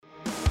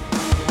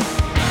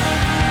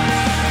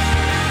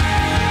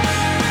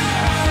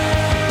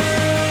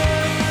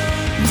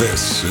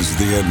This is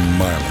the Ed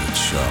Mylett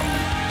Show.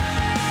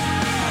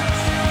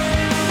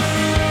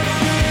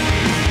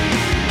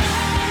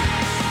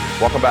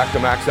 Welcome back to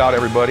Max Out,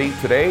 everybody.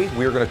 Today,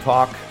 we are going to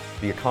talk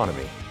the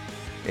economy.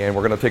 And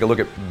we're going to take a look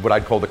at what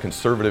I'd call the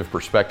conservative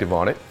perspective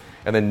on it.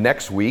 And then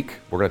next week,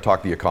 we're going to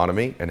talk the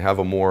economy and have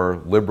a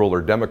more liberal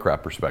or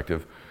Democrat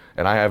perspective.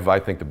 And I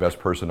think, the best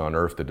person on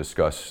earth to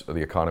discuss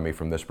the economy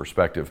from this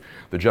perspective.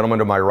 The gentleman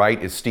to my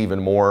right is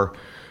Stephen Moore.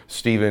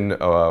 Stephen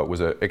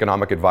was an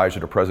economic advisor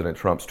to President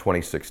Trump's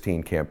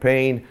 2016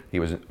 campaign. He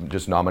was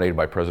just nominated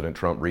by President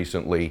Trump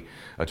recently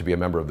to be a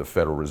member of the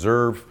Federal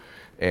Reserve,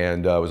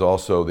 and was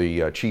also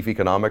the chief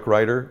economic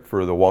writer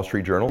for the Wall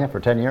Street Journal. Yeah,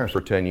 for 10 years.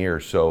 For 10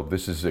 years. So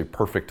this is a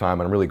perfect time,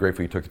 and I'm really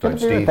grateful you took the time,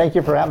 Steve. Thank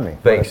you for having me.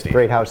 Thanks, Steve.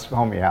 Great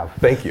home you have.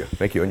 Thank you.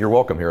 Thank you. And you're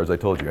welcome here, as I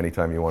told you,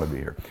 anytime you want to be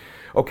here.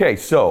 Okay,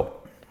 so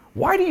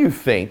why do you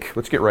think,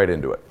 let's get right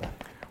into it.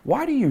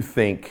 Why do you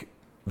think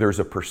there's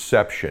a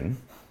perception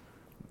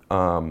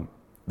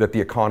that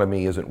the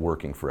economy isn't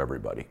working for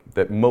everybody?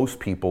 That most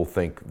people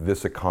think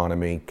this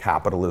economy,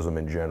 capitalism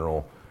in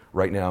general,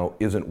 right now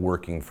isn't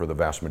working for the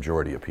vast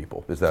majority of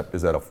people. Is that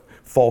a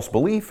false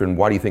belief? And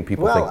why do you think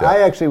people think that? Well,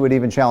 I actually would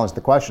even challenge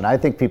the question. I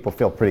think people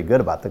feel pretty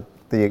good about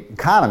the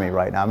economy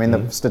right now. I mean,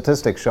 the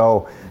statistics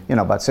show,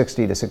 about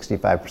 60 to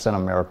 65% of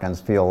Americans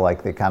feel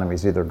like the economy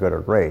is either good or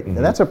great. And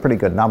that's a pretty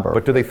good number.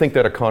 But do they think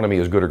that economy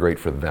is good or great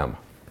for them?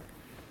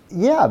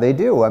 Yeah, they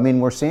do. I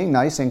mean, we're seeing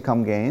nice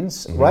income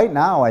gains. Right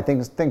now, I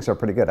think things are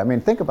pretty good. I mean,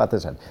 think about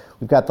this, Ed.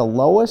 We've got the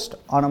lowest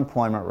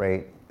unemployment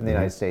rate in the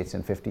United States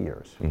in 50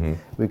 years.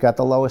 We've got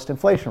the lowest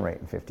inflation rate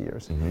in 50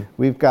 years.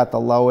 We've got the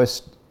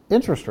lowest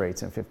interest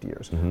rates in 50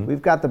 years.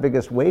 We've got the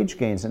biggest wage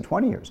gains in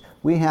 20 years.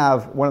 We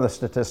have, one of the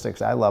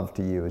statistics I love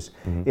to use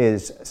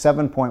is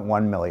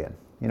 7.1 million.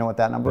 You know what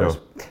that number is?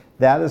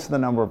 That is the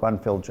number of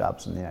unfilled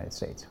jobs in the United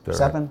States.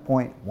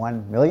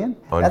 7.1 million?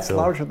 Unfilled. That's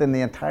larger than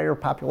the entire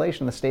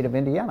population of the state of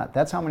Indiana.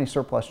 That's how many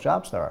surplus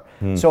jobs there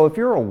are. So if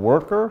you're a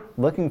worker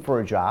looking for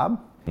a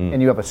job,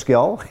 and you have a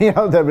skill,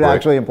 that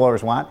actually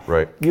employers want,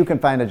 you can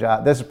find a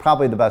job. This is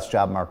probably the best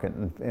job market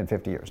in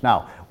 50 years.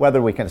 Now,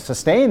 whether we can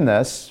sustain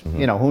this,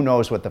 who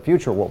knows what the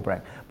future will bring.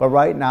 But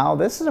right now,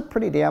 this is a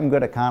pretty damn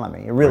good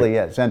economy. It really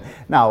is. And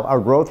now, our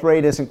growth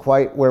rate isn't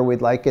quite where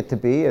we'd like it to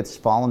be. It's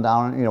fallen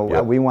down.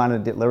 We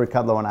wanted, Larry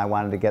Kudlow and I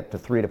wanted to get to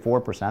 3 to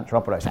 4%.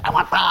 Trump would say, I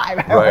want 5.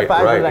 I want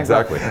 5%. Right,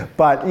 exactly.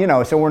 But,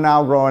 so we're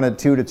now growing at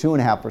 2 to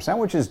 2.5%,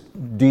 which is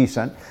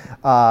decent.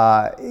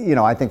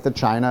 I think the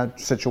China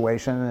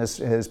situation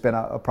has been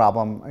a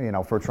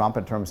problem, for Trump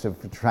in terms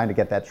of trying to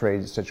get that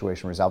trade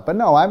situation resolved. But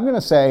no, I'm going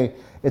to say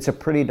it's a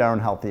pretty darn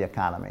healthy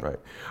economy. Right.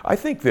 I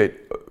think that,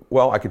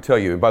 I could tell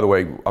you, and by the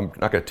way, I'm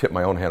not going to tip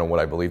my own hand on what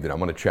I believe in. I'm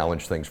going to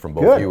challenge things from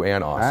both you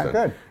and Austin.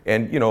 Good.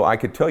 And, I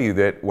could tell you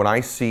that when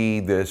I see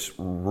this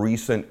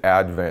recent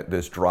advent,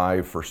 this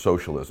drive for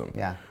socialism,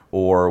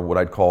 or what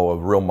I'd call a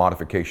real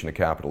modification of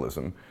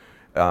capitalism,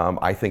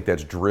 I think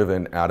that's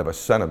driven out of a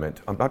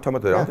sentiment. I'm not talking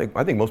about that.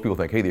 I think most people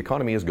think, hey, the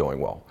economy is going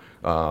well.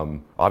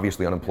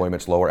 Obviously,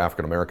 unemployment's lower.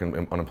 African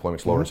American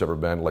unemployment's lower than it's ever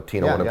been.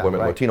 Latino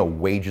unemployment, Latino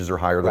wages are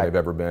higher than they've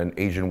ever been.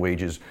 Asian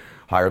wages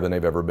higher than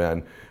they've ever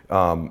been.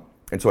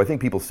 And so I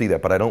think people see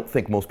that, but I don't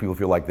think most people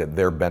feel like that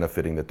they're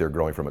benefiting, that they're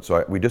growing from it.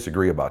 So we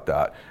disagree about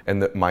that.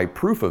 And my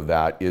proof of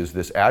that is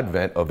this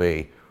advent of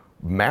a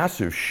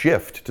massive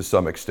shift to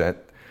some extent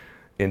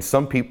in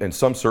some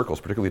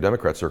circles, particularly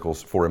Democrat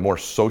circles, for a more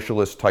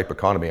socialist type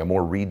economy, a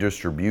more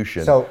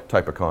redistribution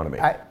type economy.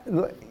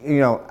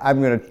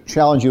 I'm going to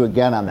challenge you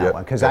again on that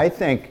one, because I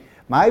think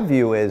my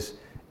view is,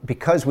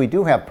 because we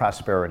do have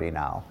prosperity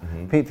now,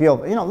 people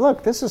feel,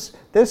 look,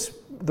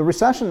 the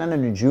recession ended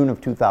in June of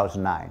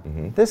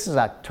 2009. This is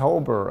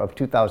October of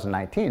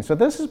 2019. So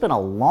this has been a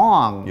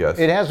long,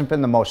 it hasn't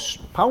been the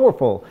most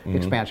powerful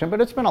expansion,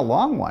 but it's been a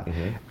long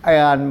one.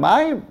 And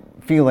my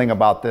feeling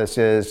about this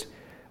is,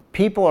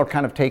 people are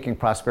kind of taking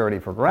prosperity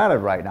for granted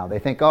right now. They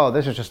think,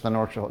 this is just the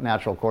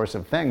natural course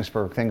of things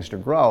for things to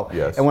grow.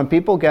 And when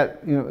people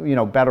get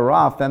better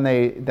off, then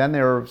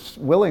they're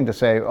willing to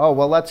say,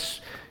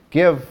 let's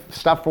give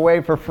stuff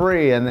away for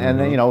free and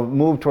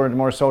move toward a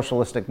more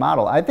socialistic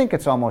model. I think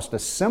it's almost a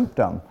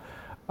symptom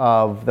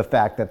of the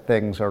fact that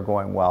things are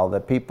going well,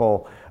 that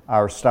people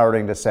are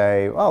starting to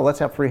say, let's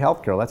have free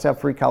healthcare, let's have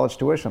free college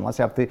tuition, let's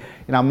have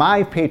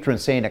my patron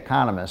saint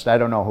economist, I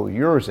don't know who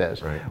yours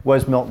is,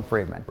 was Milton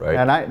Friedman.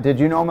 And did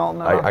you know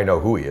Milton? I know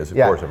who he is, of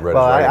course, I've read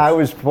his writings. I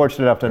was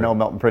fortunate enough to know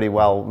Milton pretty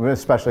well,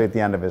 especially at the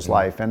end of his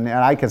life. And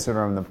I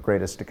consider him the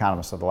greatest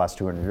economist of the last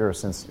 200 years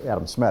since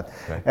Adam Smith.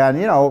 And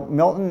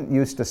Milton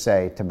used to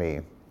say to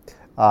me,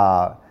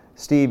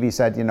 Steve, he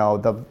said,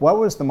 what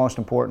was the most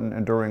important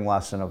enduring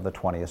lesson of the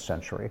 20th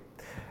century?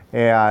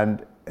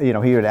 And he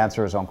would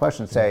answer his own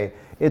question and say,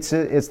 it's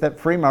that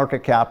free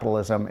market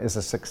capitalism is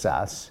a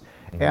success,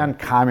 and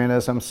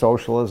communism,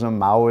 socialism,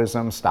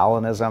 Maoism,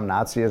 Stalinism,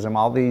 Nazism,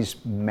 all these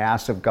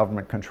massive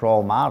government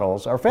control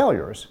models are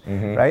failures,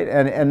 right?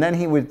 And then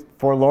he would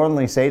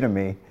forlornly say to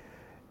me,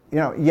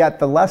 yet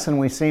the lesson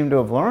we seem to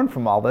have learned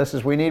from all this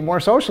is we need more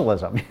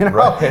socialism.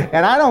 Right.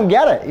 And I don't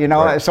get it.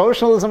 Right.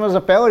 Socialism is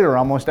a failure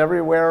almost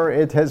everywhere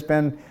it has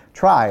been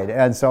tried,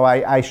 and so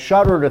I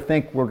shudder to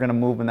think we're going to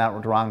move in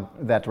that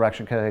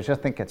direction, because I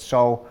just think it's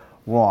so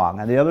wrong.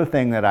 And the other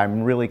thing that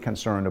I'm really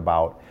concerned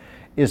about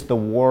is the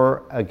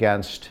war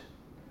against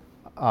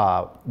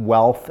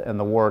wealth, and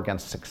the war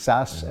against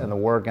success, and the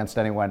war against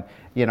anyone.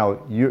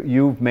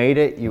 You've made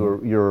it.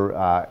 You've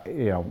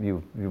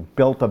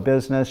built a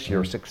business.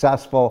 You're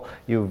successful.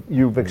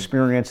 You've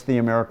experienced the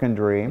American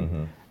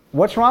dream.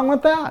 What's wrong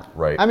with that?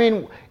 Right. I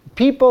mean,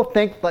 people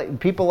think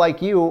people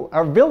like you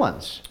are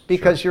villains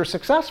because you're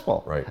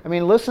successful. Right. I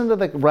mean, listen to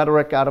the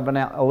rhetoric out of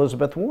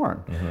Elizabeth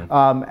Warren,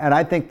 and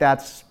I think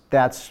that's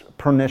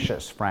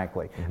pernicious,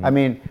 frankly. I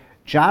mean,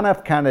 John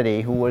F.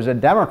 Kennedy, who was a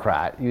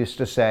Democrat, used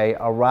to say,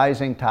 "A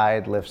rising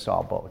tide lifts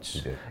all boats."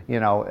 He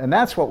did. And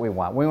that's what we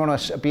want. We want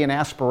to be an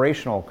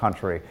aspirational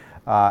country.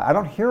 I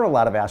don't hear a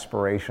lot of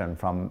aspiration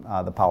from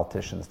the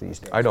politicians these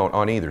days. I don't,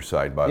 on either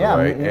side, by the Yeah,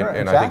 way, and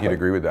and I think you'd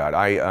agree with that.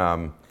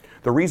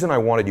 The reason I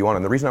wanted you on,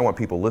 and the reason I want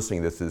people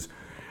listening to this is,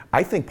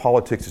 I think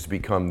politics has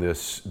become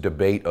this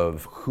debate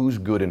of who's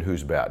good and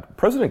who's bad.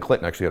 President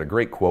Clinton actually had a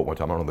great quote one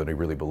time. I don't know that he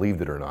really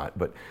believed it or not,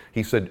 but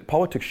he said,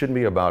 politics shouldn't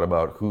be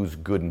about who's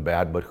good and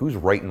bad, but who's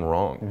right and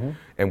wrong.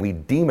 And we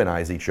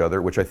demonize each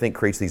other, which I think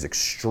creates these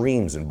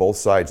extremes in both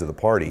sides of the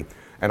party.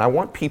 And I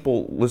want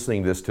people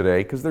listening to this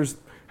today, because there's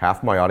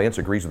half my audience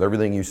agrees with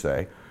everything you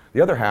say. The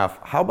other half,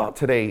 how about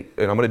today,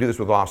 and I'm going to do this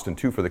with Austin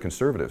too for the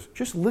conservatives,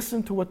 just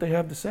listen to what they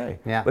have to say.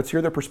 Yeah. Let's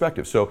hear their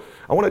perspective. So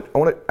I want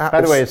to.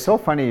 By the way, it's so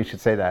funny you should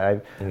say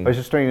that. I was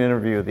just doing an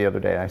interview the other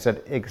day, and I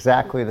said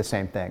exactly the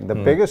same thing. The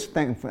biggest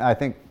thing, I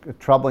think,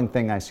 troubling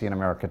thing I see in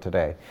America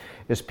today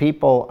is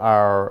people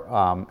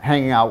are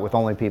hanging out with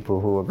only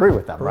people who agree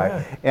with them,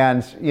 right?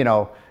 And,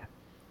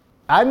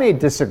 I may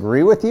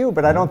disagree with you,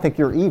 but I don't think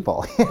you're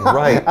evil.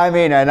 Right. I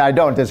mean, and I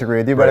don't disagree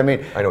with you, but I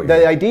mean, I know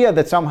the idea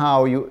that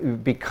somehow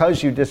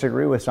because you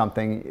disagree with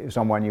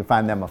someone, you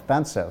find them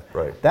offensive.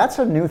 Right. That's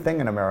a new thing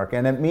in America,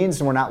 and it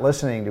means we're not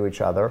listening to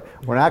each other.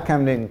 We're not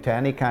coming to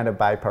any kind of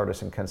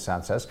bipartisan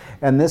consensus,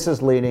 and this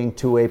is leading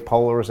to a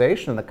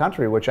polarization in the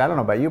country, which I don't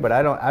know about you, but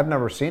I've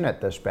never seen it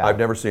this bad. I've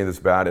never seen it this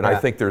bad, and I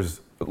think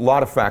there's a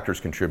lot of factors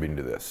contributing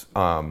to this.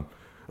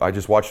 I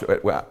just watched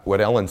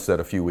what Ellen said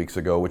a few weeks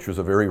ago, which was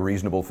a very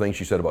reasonable thing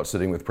she said about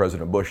sitting with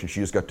President Bush, and she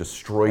just got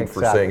destroyed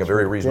for saying a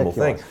very reasonable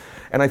thing.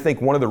 And I think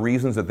one of the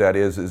reasons that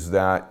is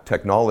that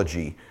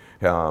technology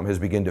has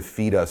begun to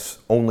feed us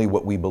only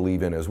what we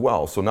believe in as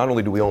well. So not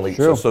only do we only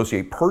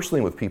associate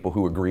personally with people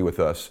who agree with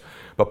us,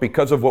 but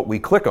because of what we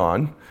click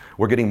on,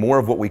 we're getting more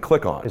of what we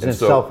click on. It's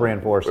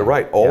self-reinforcing.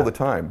 Right, all the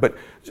time. But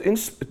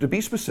to be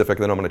specific,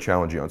 then I'm going to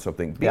challenge you on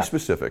something. Be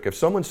specific. If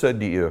someone said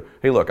to you,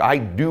 hey, look, I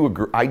do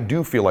agree, I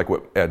do feel like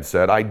what Ed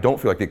said, I don't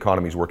feel like the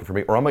economy is working for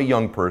me, or I'm a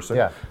young person,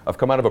 I've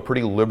come out of a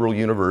pretty liberal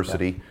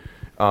university,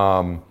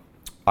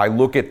 I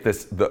look at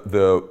this,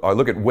 I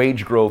look at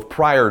wage growth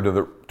prior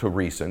to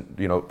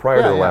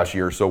prior to the last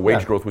year, so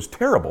wage growth was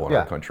terrible in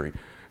our country.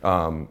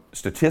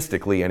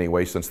 Statistically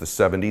anyway, since the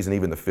 70s and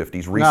even the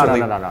 50s. Recently,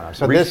 No.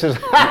 So this is...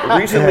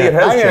 recently it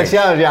has I'm going changed. to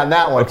challenge you on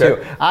that one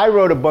too. I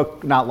wrote a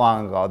book not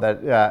long ago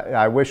that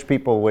I wish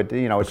people would,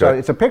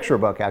 it's a picture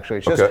book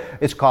actually.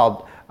 It's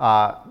called...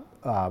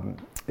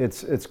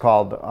 It's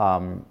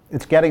called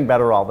It's Getting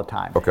Better All the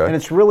Time. And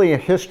it's really a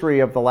history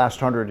of the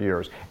last 100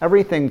 years.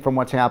 Everything from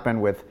what's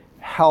happened with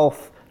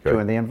health,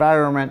 to the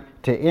environment,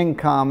 to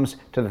incomes,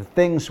 to the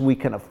things we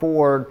can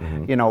afford,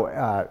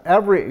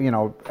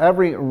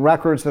 every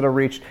records that are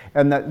reached,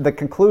 and the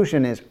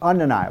conclusion is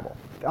undeniable.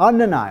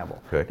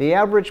 The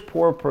average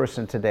poor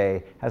person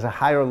today has a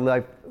higher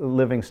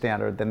living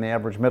standard than the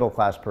average middle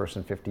class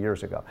person 50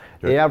 years ago.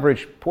 The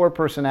average poor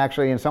person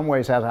actually in some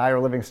ways has a higher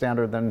living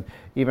standard than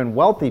even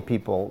wealthy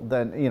people.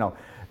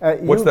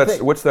 What's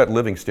that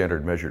living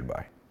standard measured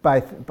by?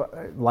 By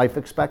life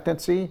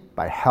expectancy,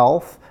 by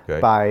health,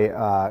 by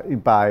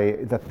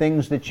the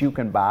things that you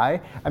can buy.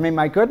 I mean,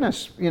 my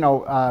goodness,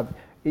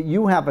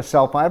 you have a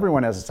cell phone.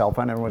 Everyone has a cell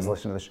phone. Everyone's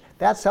listening to this.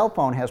 That cell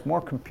phone has more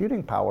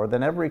computing power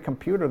than every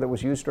computer that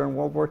was used during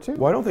World War II.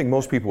 Well, I don't think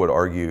most people would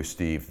argue,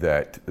 Steve,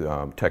 that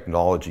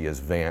technology has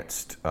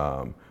advanced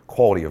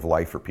quality of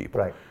life for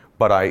people. Right.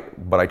 But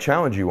I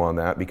challenge you on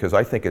that, because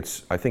I think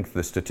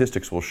the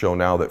statistics will show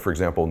now that, for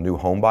example, new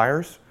home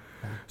buyers.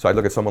 So I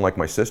look at someone like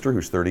my sister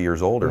who's 30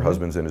 years old, her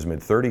husband's in his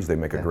mid-30s, they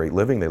make a great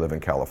living, they live in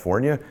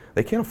California,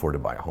 they can't afford to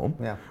buy a home.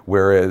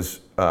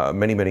 Whereas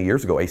many, many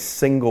years ago, a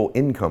single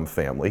income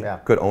family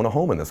could own a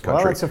home in this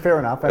country. Well, that's fair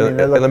enough. I mean,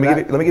 let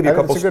me give you a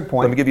couple. That's a good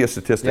point. Let me give you a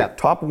statistic.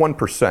 Top 1% in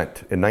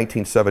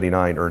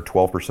 1979 earned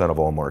 12% of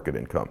all market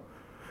income.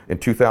 In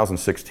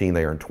 2016,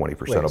 they earned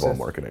 20% of all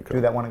market income.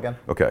 Do that one again.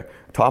 Okay.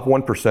 Top 1%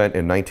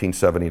 in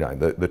 1979,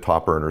 the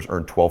top earners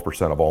earned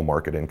 12% of all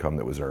market income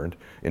that was earned.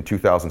 In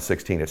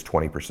 2016, it's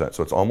 20%.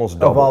 So it's almost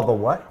doubled. Of all the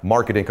what?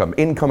 Market income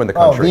in the country.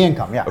 Oh, the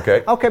income, yeah.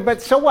 Okay. Okay, but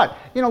so what?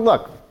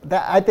 Look,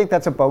 I think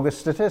that's a bogus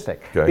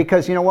statistic.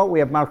 Because you know what? We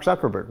have Mark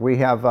Zuckerberg. We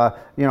have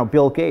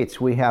Bill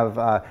Gates. We have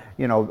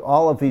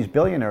all of these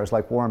billionaires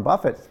like Warren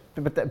Buffett.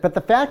 but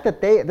the fact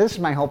that this is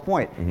my whole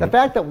point. The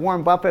fact that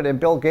Warren Buffett and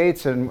Bill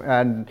Gates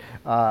and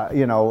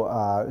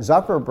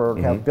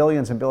Zuckerberg have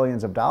billions and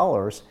billions of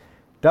dollars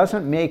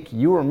doesn't make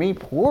you or me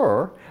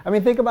poor. I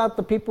mean, think about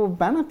the people who've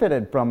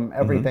benefited from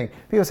everything.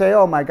 People say,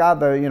 "Oh my God,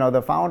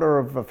 the founder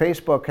of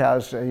Facebook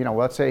has,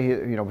 let's say,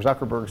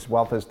 Zuckerberg's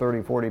wealth is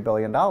 $30-40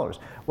 billion."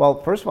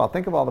 Well, first of all,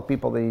 think of all the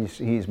people that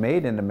he's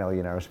made into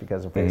millionaires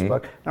because of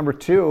Facebook. Number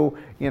two,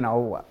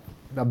 1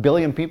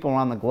 billion people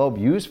around the globe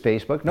use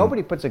Facebook.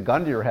 Nobody puts a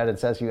gun to your head and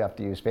says you have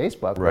to use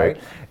Facebook, right?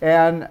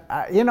 And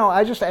I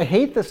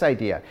hate this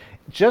idea.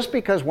 Just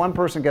because one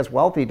person gets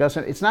wealthy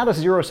it's not a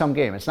zero-sum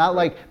game. It's not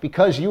like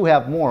because you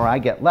have more, I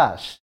get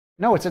less.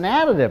 No, it's an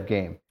additive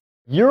game.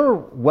 You're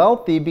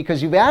wealthy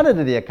because you've added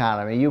to the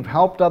economy. You've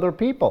helped other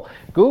people.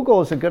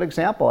 Google is a good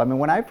example. I mean,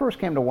 when I first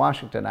came to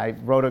Washington, I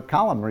wrote a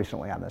column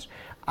recently on this.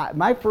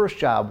 My first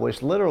job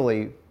was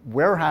literally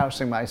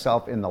warehousing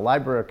myself in the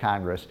Library of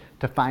Congress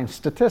to find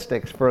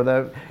statistics for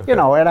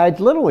and I'd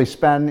literally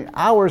spend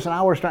hours and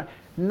hours trying.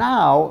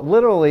 Now,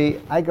 literally,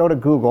 I go to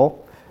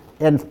Google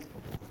and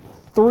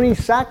 3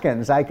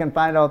 seconds, I can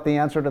find out the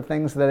answer to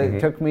things that it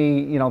took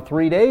me,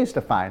 3 days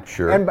to find.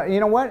 Sure. And you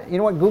know what?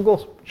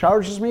 Google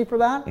charges me for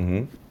that?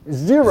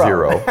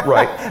 Zero.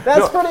 Right.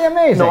 That's pretty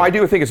amazing. No, I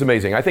do think it's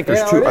amazing. I think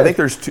there's two. I think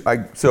there's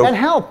two. And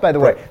health, by the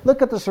way.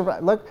 Look at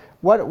the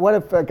what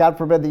if, God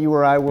forbid, that you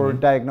or I were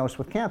diagnosed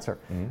with cancer?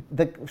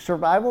 The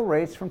survival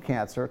rates from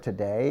cancer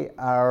today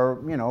are,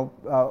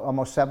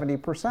 almost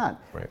 70%.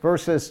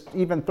 Versus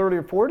even 30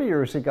 or 40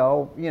 years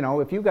ago,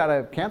 if you got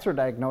a cancer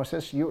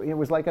diagnosis, it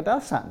was like a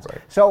death sentence.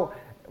 So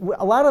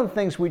a lot of the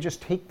things we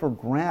just take for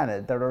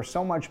granted that are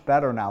so much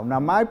better now. Now,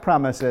 my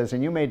premise is,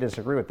 and you may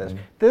disagree with this,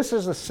 this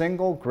is the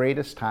single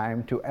greatest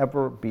time to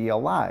ever be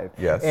alive.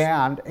 Yes.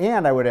 And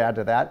I would add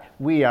to that,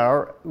 we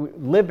are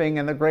living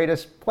in the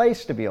greatest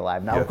place to be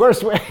alive. Now, of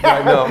course, this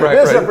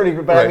is a pretty,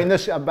 but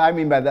I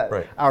mean by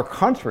that, our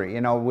country,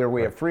 where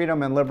we have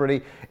freedom and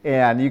liberty.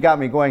 And you got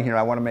me going here.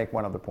 I want to make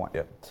one other point.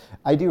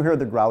 I do hear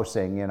the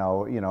grousing,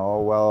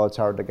 well, it's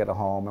hard to get a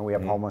home, and we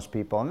have homeless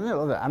people.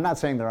 And I'm not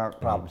saying there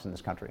aren't problems in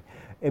this country.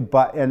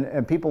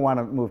 But people want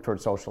to move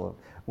towards socialism.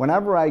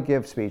 Whenever I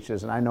give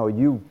speeches, and I know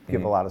you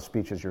give a lot of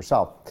speeches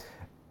yourself,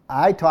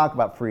 I talk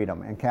about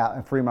freedom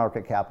and free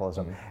market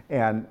capitalism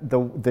and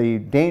the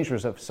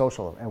dangers of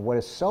socialism. And what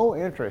is so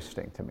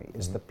interesting to me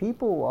is the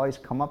people who always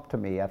come up to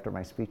me after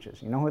my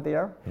speeches. You know who they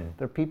are?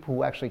 They're people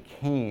who actually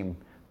came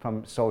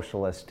from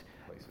socialist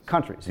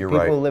countries. People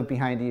who live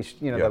behind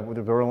East,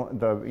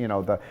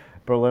 the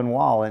Berlin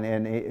Wall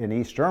in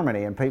East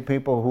Germany, and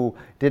people who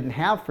didn't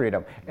have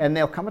freedom. And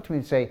they'll come up to me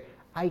and say,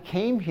 I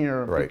came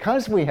here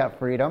because we have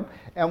freedom,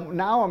 and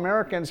now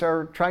Americans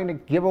are trying to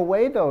give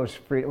away those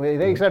freedom.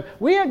 They said,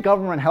 we had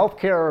government health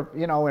care,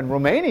 in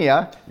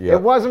Romania. It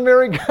wasn't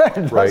very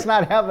good. Let's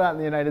not have that in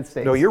the United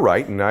States. No, you're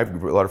right, and I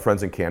have a lot of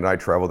friends in Canada. I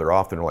travel there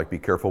often. They're like, be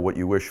careful what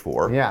you wish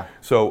for.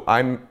 So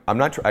I'm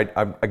not trying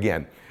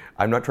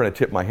to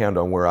tip my hand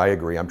on where I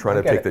agree. I'm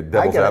trying to take the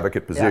devil's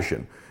advocate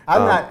position.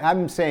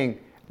 I'm saying,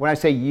 when I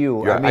say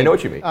you, I know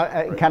what you mean.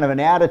 Kind of an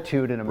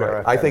attitude in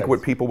America. I think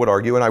what people would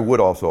argue, and I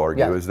would also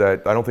argue, is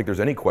that I don't think there's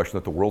any question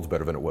that the world's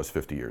better than it was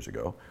 50 years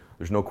ago.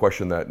 There's no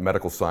question that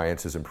medical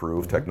science has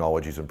improved,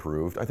 technology's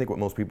improved. I think what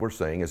most people are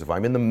saying is if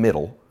I'm in the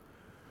middle,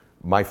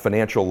 my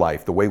financial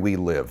life, the way we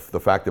live, the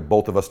fact that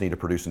both of us need to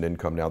produce an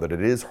income now, that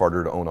it is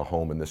harder to own a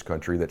home in this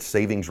country, that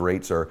savings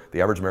rates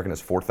the average American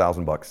has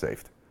 $4,000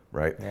 saved.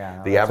 Right?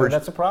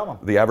 That's a problem.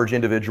 The average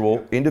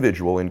individual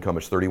income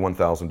is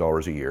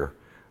 $31,000 a year.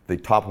 The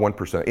top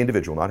 1%,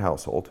 individual, not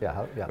household.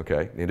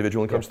 Okay, the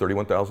individual income is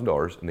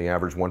 $31,000, and the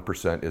average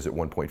 1% is at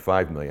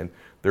 $1.5 million.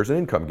 There's an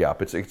income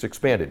gap. It's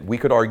expanded. We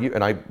could argue,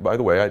 and by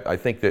the way,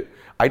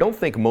 I don't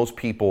think most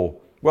people.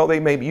 Well,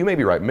 you may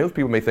be right. Most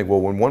people may think, well,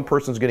 when one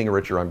person's getting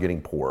richer, I'm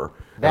getting poorer.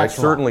 And I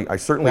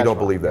certainly don't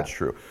believe that's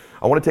true.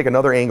 I want to take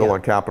another angle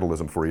on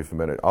capitalism for you for a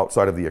minute,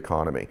 outside of the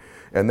economy,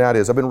 and that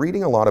is, I've been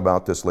reading a lot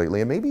about this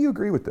lately, and maybe you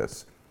agree with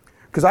this,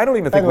 because I don't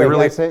even think we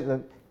really. Say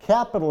that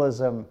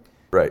capitalism.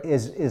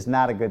 Is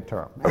not a good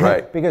term.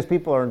 Because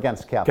people are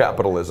against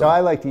capitalism. So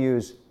I like to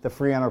use the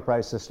free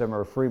enterprise system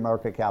or free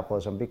market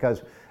capitalism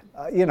because,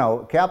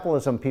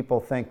 capitalism, people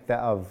think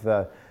of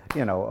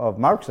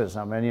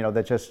Marxism, and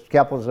that just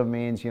capitalism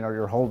means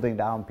you're holding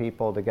down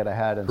people to get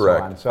ahead and so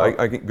on.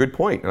 So good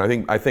point.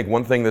 And I think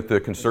one thing that the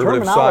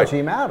conservative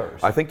terminology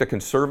matters. I think the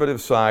conservative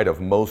side of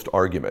most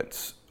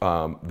arguments,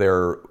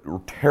 they're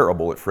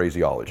terrible at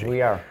phraseology.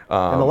 We are,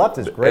 and the left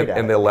is great at it.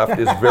 And the left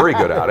is very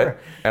good at it.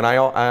 And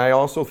I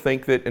also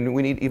think that, and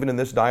we need, even in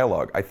this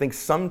dialogue, I think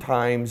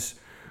sometimes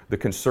the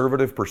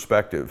conservative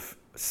perspective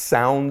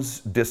sounds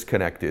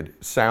disconnected,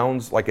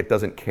 sounds like it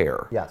doesn't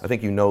care. Yes. I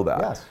think you know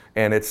that. Yes.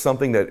 And it's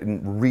something that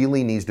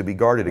really needs to be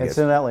guarded against.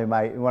 Incidentally,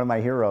 one of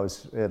my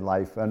heroes in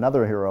life,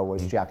 another hero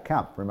was Jack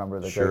Kemp. Remember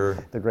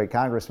the great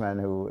congressman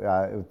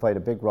who played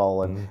a big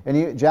role.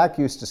 And Jack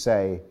used to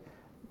say,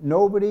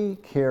 nobody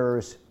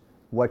cares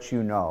what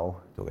you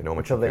know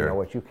until they know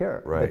what you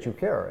care. Right. That you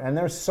care. And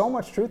there's so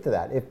much truth to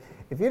that.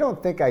 If you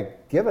don't think I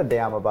give a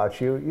damn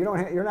about you're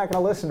not going to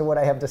listen to what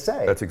I have to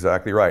say. That's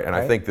exactly right. And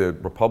I think the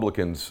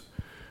Republicans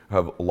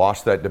have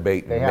lost that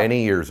debate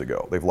many years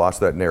ago. They've lost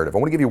that narrative. I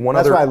want to give you one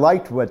other. That's why I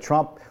liked what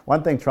Trump.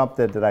 One thing Trump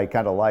did that I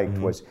kind of liked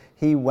was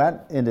he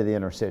went into the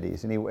inner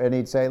cities and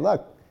he'd say,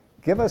 look,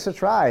 give us a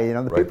try.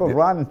 The people who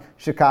run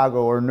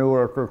Chicago or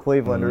Newark or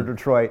Cleveland or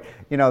Detroit,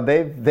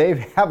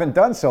 they haven't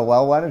done so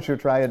well. Why don't you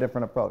try a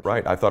different approach?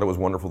 Right. I thought it was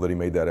wonderful that he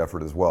made that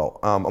effort as well.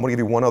 I'm going to give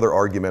you one other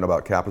argument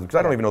about capitalism, because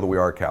I don't even know that we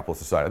are a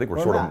capitalist society. I think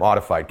we're sort of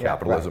modified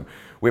capitalism. Right.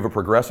 We have a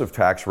progressive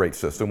tax rate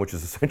system, which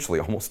is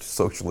essentially almost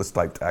socialist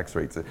type tax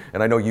rates.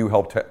 And I know you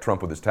helped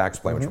Trump with his tax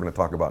plan, which we're going to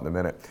talk about in a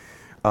minute.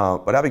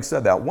 But having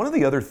said that, one of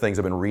the other things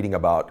I've been reading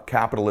about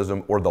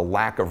capitalism, or the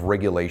lack of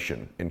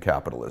regulation in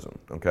capitalism,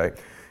 okay,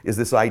 is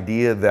this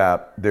idea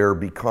that there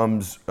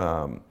becomes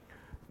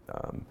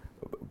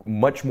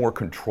much more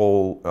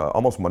control,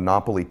 almost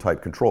monopoly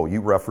type control. You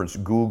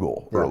referenced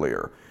Google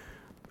earlier.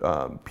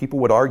 People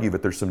would argue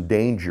that there's some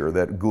danger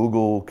that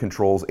Google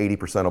controls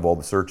 80% of all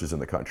the searches in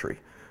the country.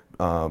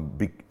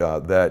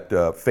 That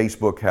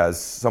Facebook has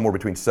somewhere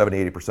between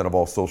 70 and 80% of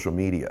all social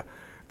media.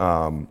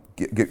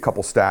 Get a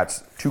couple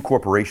stats. 2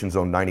 corporations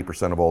own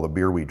 90% of all the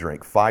beer we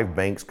drink. 5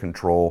 banks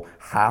control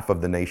half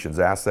of the nation's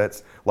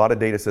assets. A lot of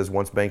data says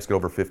once banks get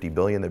over 50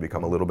 billion, they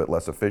become a little bit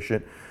less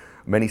efficient.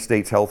 Many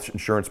states' health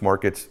insurance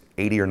markets,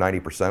 80 or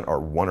 90%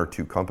 are 1 or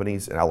 2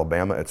 companies. In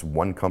Alabama, it's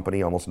 1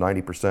 company, almost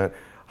 90%.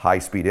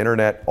 High-speed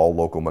internet, all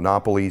local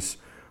monopolies.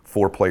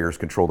 4 players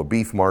control the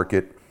beef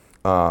market.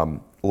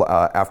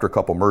 After a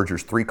couple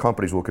mergers, 3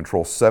 companies will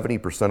control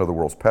 70% of the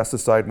world's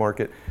pesticide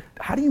market.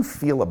 How do you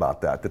feel about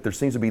that? That there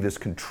seems to be this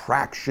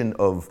contraction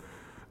of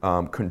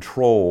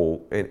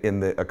control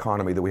in the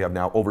economy that we have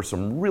now over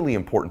some really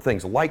important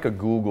things, like a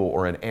Google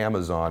or an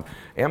Amazon.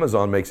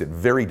 Amazon makes it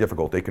very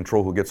difficult. They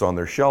control who gets on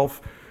their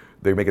shelf.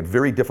 They make it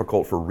very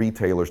difficult for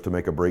retailers to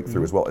make a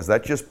breakthrough as well. Is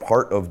that just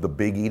part of the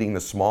big eating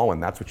the small,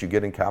 and that's what you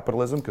get in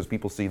capitalism? Because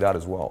people see that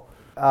as well.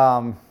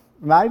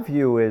 My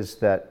view is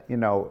that,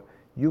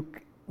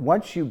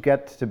 once you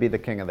get to be the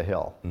king of the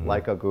hill,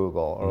 like a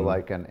Google or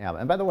like an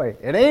Amazon, and by the way,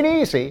 it ain't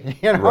easy.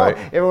 Right.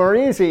 If it were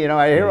easy,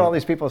 I hear all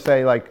these people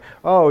say like,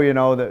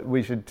 that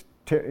we should,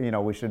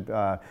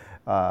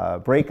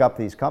 break up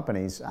these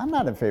companies. I'm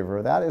not in favor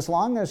of that. As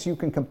long as you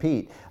can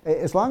compete,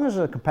 as long as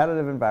there's a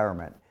competitive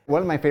environment.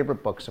 One of my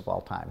favorite books of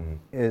all time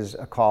is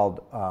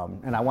called,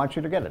 and I want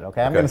you to get it,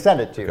 okay? I'm going to send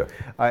it to you.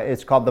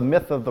 It's called The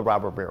Myth of the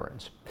Robber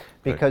Barons.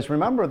 Because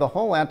remember, the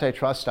whole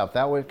antitrust stuff,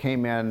 that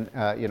came in,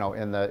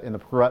 in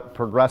the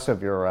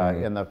progressive era,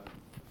 in the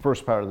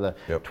first part of the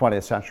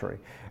 20th century.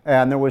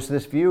 And there was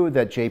this view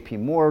that J.P.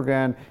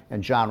 Morgan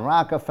and John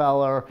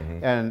Rockefeller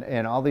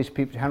and all these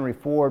people, Henry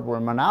Ford, were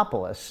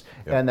monopolists,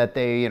 and that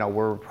they,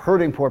 were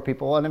hurting poor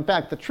people. And in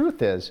fact, the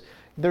truth is,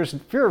 there's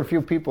very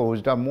few people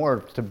who's done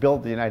more to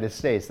build the United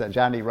States than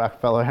John D.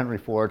 Rockefeller, Henry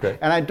Ford.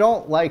 And I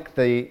don't like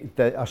the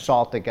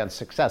assault against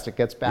success. It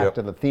gets back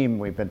to the theme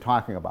we've been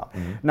talking about.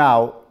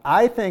 Now,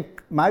 I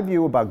think my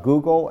view about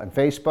Google and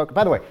Facebook,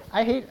 by the way,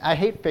 I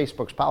hate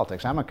Facebook's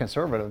politics. I'm a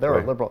conservative, they're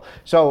a liberal.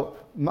 So,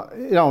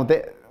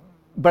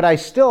 but I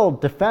still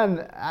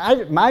defend,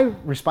 my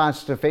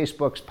response to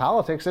Facebook's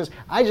politics is,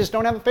 I just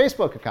don't have a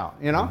Facebook account,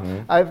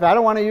 If I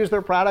don't want to use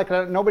their product,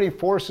 nobody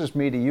forces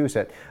me to use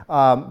it.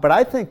 But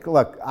I think,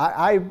 look,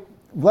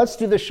 let's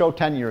do this show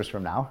 10 years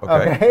from now.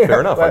 Okay. Fair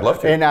enough, I'd love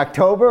to. In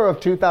October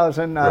of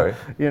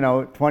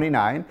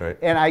 2029,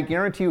 and I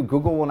guarantee you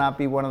Google will not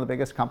be one of the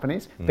biggest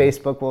companies.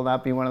 Facebook will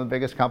not be one of the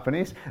biggest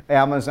companies.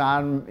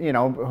 Amazon,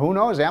 who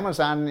knows?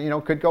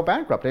 Amazon, could go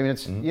bankrupt. I mean,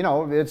 it's,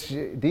 it's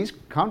these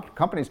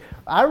companies.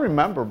 I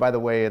remember, by the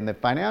way, in the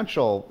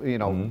financial,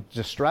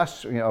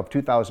 distress of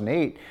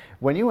 2008,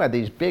 when you had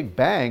these big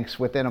banks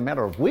within a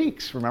matter of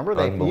weeks, remember?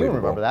 You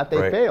remember that?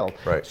 They failed.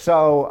 Right.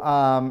 So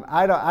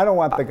I don't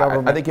want the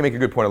government. I think you make a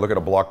good point. I look at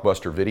a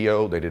Blockbuster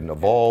Video. They didn't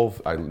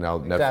evolve. Now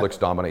Netflix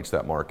dominates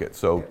that market.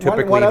 So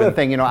typically, one other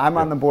thing, I'm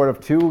on the board of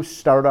 2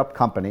 startup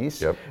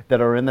companies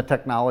that are in the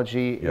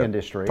technology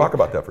industry. Talk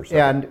about that for a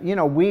second.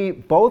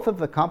 And both of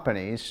the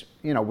companies,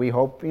 we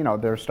hope,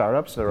 they're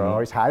startups. They're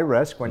always high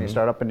risk when you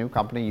start up a new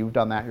company. You've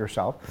done that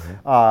yourself.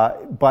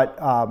 But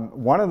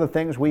one of the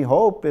things we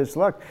hope is,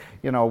 look,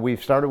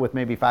 we've started with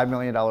maybe $5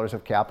 million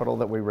of capital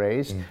that we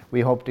raised.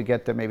 We hope to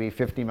get to maybe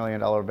 $50 million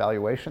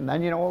valuation.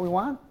 Then you know what we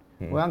want?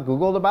 We want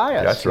Google to buy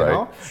us. That's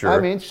right. Sure. I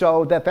mean,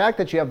 so the fact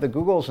that you have the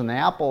Googles and the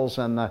Apples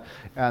and the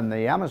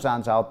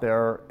Amazons out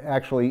there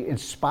actually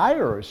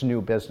inspires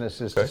new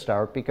businesses to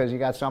start, because you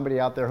got somebody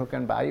out there who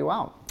can buy you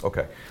out.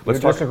 Okay. Let's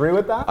disagree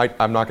with that?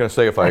 I'm not going to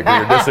say if I agree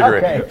or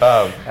disagree.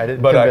 I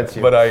didn't convince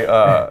you.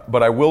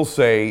 But I will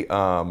say,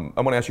 I'm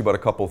going to ask you about a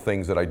couple of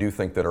things that I do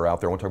think that are out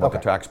there. I want to talk about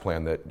the tax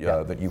plan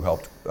that you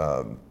helped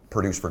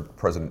produce for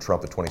President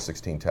Trump, the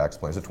 2016 tax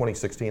plan. Is it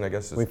 2016, I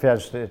guess? We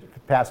passed it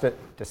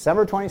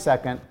December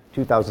 22nd,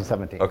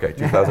 2017. Okay,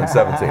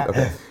 2017.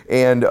 Okay.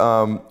 And,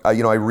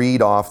 I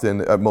read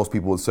often, most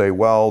people would say,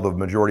 well, the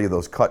majority of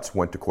those cuts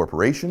went to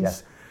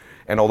corporations.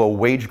 And although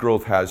wage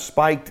growth has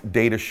spiked,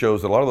 data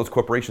shows that a lot of those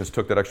corporations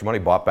took that extra money,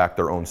 bought back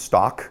their own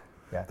stock,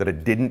 that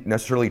it didn't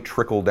necessarily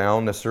trickle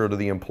down necessarily to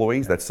the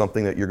employees. That's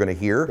something that you're going to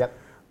hear. Yep.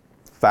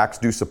 Facts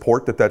do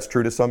support that that's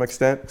true to some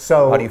extent.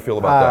 So how do you feel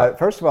about that?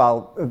 First of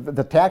all,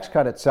 the tax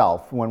cut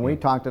itself, when we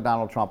talked to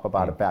Donald Trump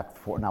about it back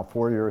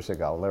 4 years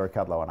ago, Larry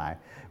Kudlow and I,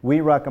 we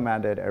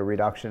recommended a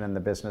reduction in the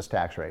business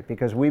tax rate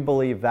because we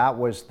believe that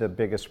was the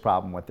biggest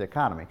problem with the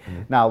economy.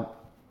 Now,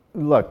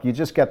 look, you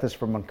just get this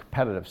from a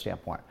competitive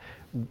standpoint.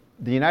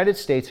 The United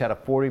States had a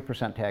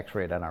 40% tax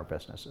rate on our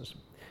businesses,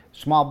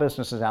 small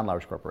businesses and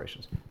large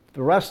corporations.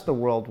 The rest of the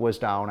world was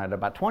down at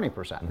about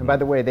 20%. And by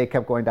the way, they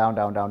kept going down,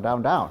 down, down,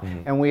 down,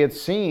 down. And we had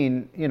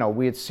seen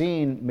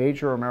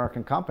major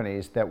American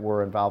companies that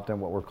were involved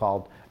in what were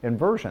called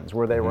inversions,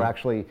 where they were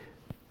actually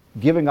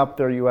giving up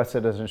their U.S.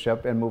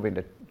 citizenship and moving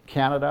to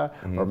Canada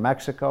or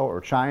Mexico or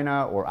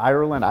China or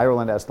Ireland.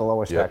 Ireland has the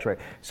lowest tax rate.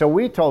 So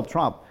we told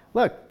Trump,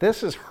 look,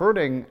 this is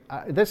hurting,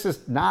 this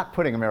is not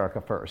putting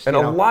America first. And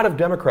a lot of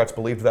Democrats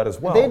believed that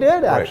as well. They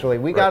did, actually.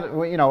 We got,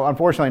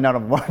 unfortunately none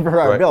of them were for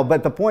our bill,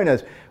 but the point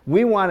is,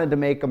 we wanted to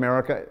make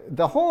America,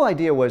 the whole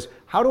idea was,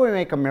 how do we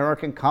make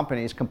American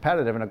companies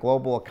competitive in a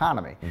global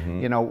economy?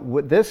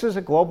 This is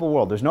a global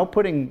world. There's no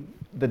putting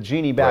the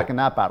genie back in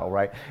that bottle,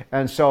 right?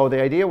 And so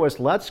the idea was,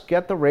 let's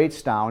get the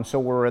rates down so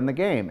we're in the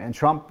game. And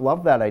Trump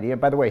loved that idea.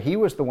 By the way, he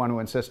was the one who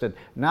insisted,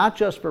 not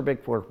just for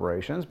big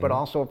corporations, but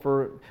also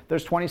for,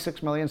 there's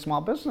 26 million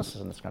small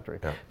businesses in this country.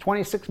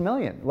 26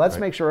 million. Let's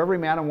make sure every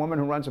man and woman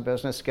who runs a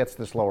business gets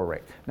this lower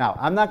rate. Now,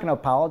 I'm not going to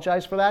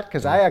apologize for that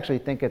because I actually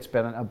think it's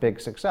been a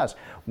big success.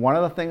 One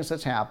of the things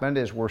that's happened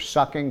is we're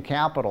sucking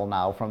capital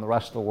now from the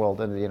rest of the world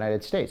into the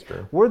United States.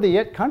 We're the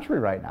it country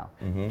right now.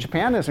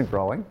 Japan isn't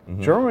growing.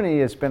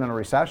 Germany has been in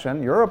a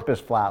recession. Europe is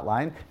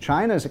flatlined.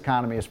 China's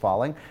economy is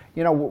falling.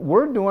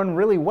 We're doing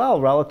really well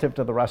relative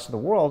to the rest of the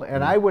world.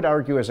 And I would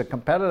argue, as a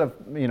competitive,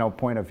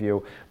 point of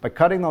view, by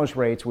cutting those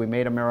rates, we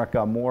made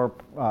America a more,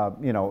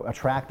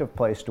 attractive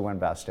place to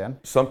invest in.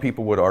 Some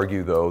people would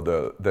argue,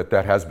 though,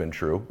 that has been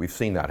true. We've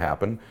seen that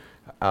happen.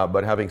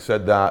 But having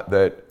said that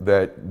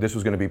this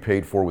was going to be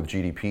paid for with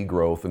GDP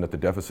growth, and that the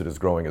deficit is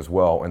growing as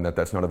well, and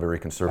that's not a very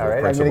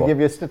conservative principle. I'm going to give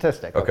you a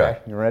statistic. Okay,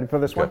 you ready for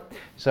this one?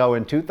 So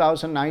in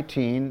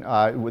 2019,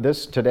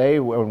 today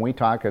when we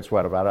talk, it's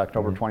about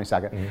October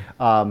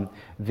 22nd.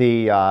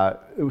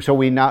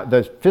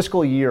 The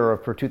fiscal year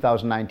for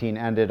 2019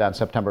 ended on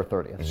September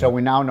 30th. So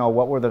we now know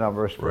what were the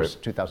numbers for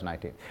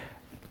 2019.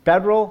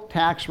 Federal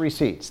tax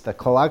receipts, the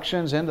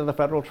collections into the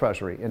federal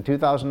treasury in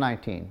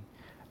 2019,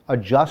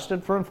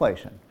 adjusted for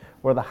inflation,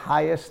 were the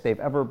highest they've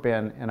ever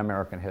been in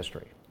American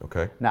history.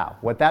 Okay. Now,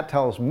 what that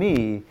tells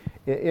me,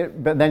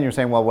 but then you're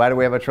saying, well, why do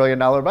we have $1 trillion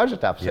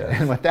budget deficit?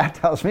 And what that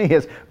tells me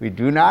is we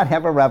do not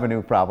have a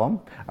revenue problem.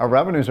 Our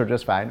revenues are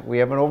just fine. We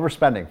have an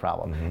overspending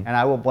problem. And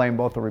I will blame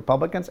both the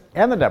Republicans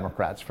and the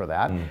Democrats for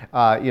that.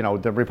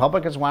 The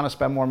Republicans want to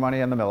spend more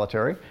money on the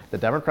military. The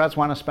Democrats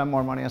want to spend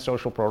more money on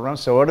social programs.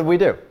 So what did we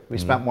do? We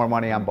spent more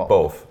money on both.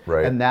 Both,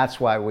 right. And that's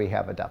why we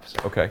have a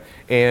deficit. Okay.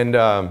 And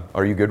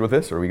are you good with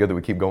this? Are we good that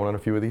we keep going on a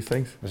few of these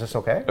things? Is this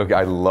okay? Okay,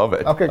 I love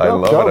it. Okay, I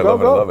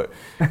love it.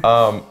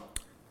 Go.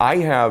 I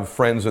have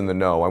friends in the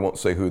know, I won't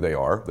say who they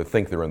are, that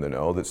think they're in the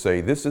know, that say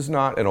this is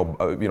not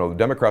the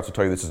Democrats will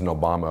tell you this is an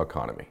Obama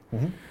economy.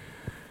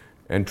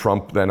 And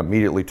Trump then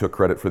immediately took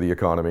credit for the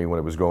economy when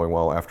it was going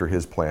well after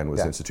his plan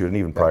was instituted, and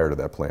even prior to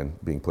that plan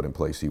being put in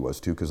place, he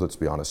was too, because let's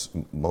be honest,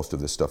 most of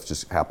this stuff's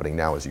just happening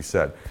now, as you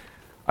said.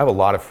 I have a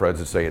lot of friends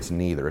that say it's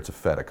neither, it's a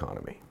Fed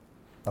economy.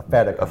 A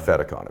Fed economy. A Fed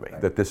economy.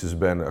 Right. That this has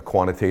been a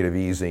quantitative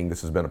easing,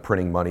 this has been a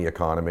printing money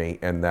economy,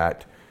 and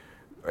that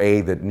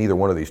that neither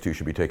one of these two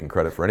should be taking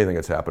credit for anything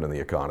that's happened in the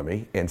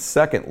economy. And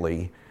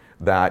secondly,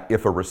 that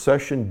if a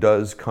recession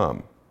does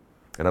come,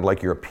 and I'd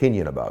like your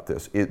opinion about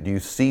this, do you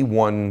see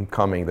one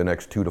coming the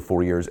next 2 to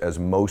 4 years, as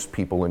most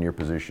people in your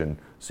position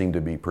seem to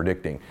be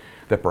predicting,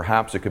 that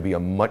perhaps it could be a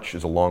much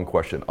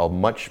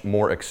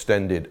more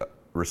extended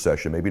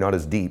recession, maybe not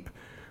as deep,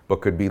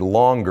 but could be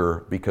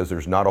longer because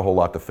there's not a whole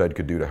lot the Fed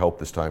could do to help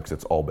this time because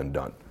it's all been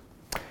done?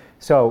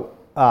 So,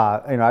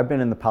 I've been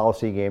in the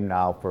policy game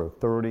now for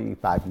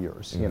 35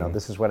 years.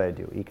 This is what I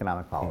do,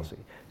 economic policy.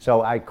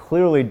 So I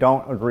clearly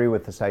don't agree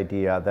with this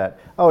idea that,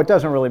 it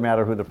doesn't really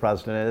matter who the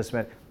president is,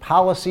 but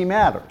policy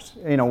matters.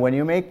 When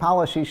you make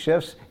policy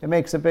shifts, it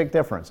makes a big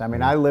difference. I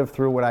mean, I lived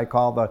through what I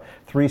call the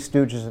three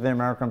stooges of the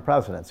American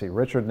presidency: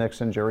 Richard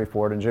Nixon, Jerry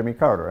Ford, and Jimmy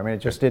Carter. I mean, it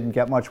just didn't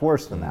get much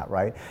worse than that,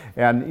 right?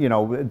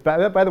 And,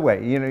 by the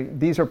way,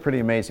 these are pretty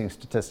amazing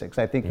statistics.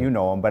 I think you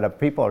know them, but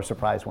people are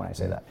surprised when I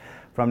say that.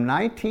 From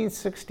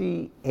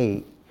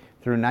 1968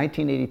 through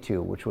 1982,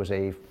 which was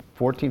a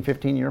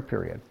 15-year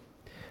period,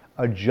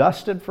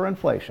 adjusted for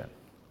inflation,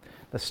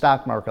 the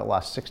stock market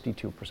lost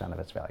 62% of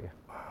its value.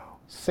 Wow.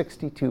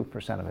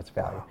 62% of its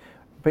value. Wow.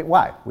 But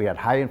why? We had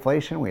high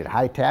inflation, we had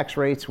high tax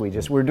rates,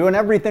 we're doing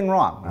everything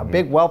wrong. A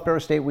big welfare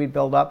state we'd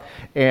build up,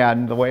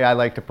 and the way I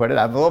like to put it,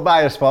 I'm a little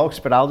biased, folks,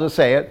 but I'll just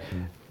say it,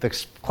 the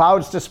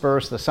clouds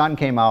dispersed, the sun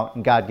came out,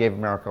 and God gave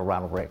America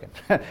Ronald Reagan.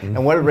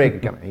 And what did Reagan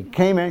come in? He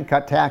came in,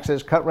 cut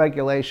taxes, cut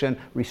regulation,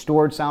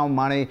 restored sound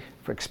money,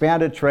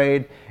 expanded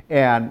trade,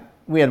 and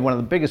we had one of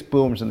the biggest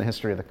booms in the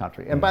history of the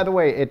country. And by the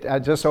way,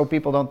 just so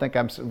people don't think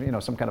I'm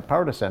some kind of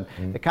partisan,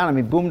 the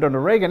economy boomed under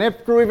Reagan.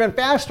 It grew even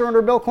faster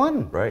under Bill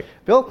Clinton. Right.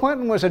 Bill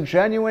Clinton was a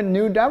genuine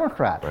new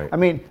Democrat. Right. I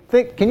mean,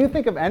 can you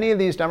think of any of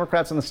these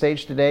Democrats on the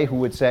stage today who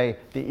would say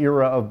the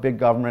era of big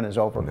government is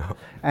over? No.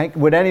 And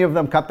would any of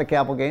them cut the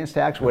capital gains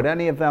tax? No. Would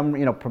any of them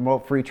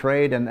promote free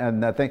trade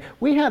and that thing?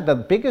 We had the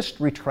biggest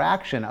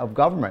retraction of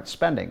government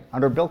spending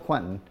under Bill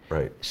Clinton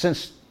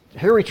since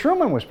Harry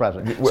Truman was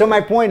president. So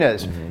my point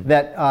is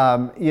that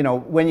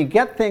when you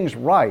get things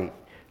right,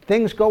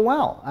 things go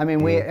well. I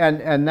mean,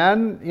 and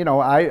then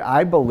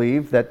I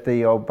believe that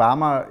the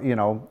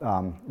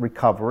Obama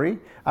recovery.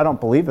 I don't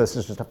believe this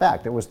is just a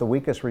fact. It was the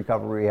weakest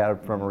recovery we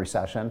had from a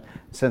recession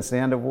since the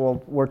end of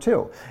World War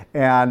II,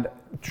 and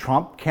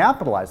Trump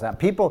capitalized that.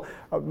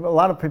 A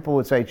lot of people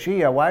would say,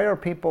 gee, why are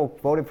people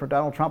voting for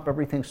Donald Trump?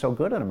 Everything's so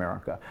good in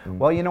America.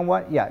 Well, you know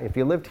what? Yeah, if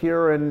you lived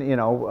here in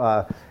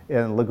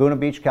Laguna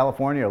Beach,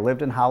 California, or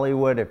lived in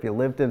Hollywood, if you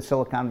lived in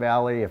Silicon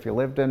Valley, if you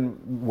lived in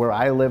where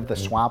I live, the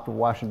swamp of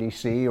Washington,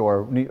 D.C.,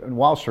 or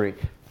Wall Street,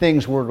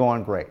 things were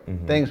going great.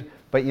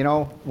 But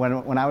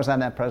when I was on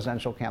that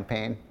presidential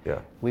campaign,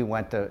 we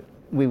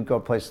would go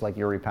to places like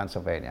Erie,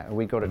 Pennsylvania, and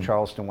we'd go to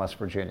Charleston, West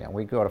Virginia, and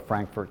we'd go to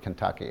Frankfort,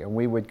 Kentucky, and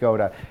we would go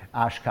to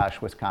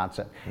Oshkosh,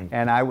 Wisconsin.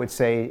 And I would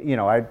say,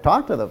 I'd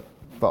talk to the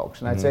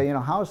folks, and I'd say,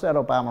 how's that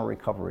Obama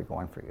recovery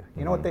going for you?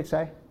 You know what they'd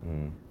say?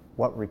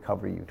 What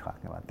recovery are you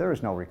talking about? There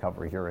is no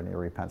recovery here in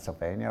Erie,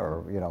 Pennsylvania,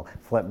 or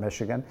Flint,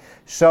 Michigan.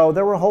 So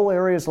there were whole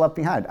areas left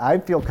behind. I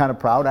feel kind of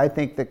proud. I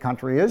think the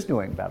country is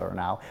doing better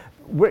now.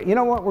 You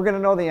know what? We're going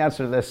to know the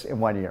answer to this in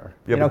 1 year.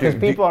 Because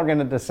people are going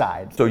to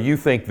decide. So you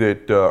think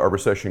that a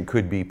recession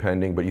could be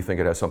pending, but you think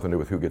it has something to do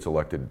with who gets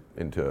elected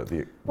into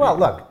the... Well,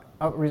 look,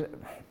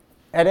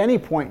 at any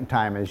point in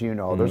time, as you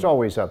know, there's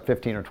always a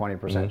 15 or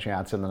 20%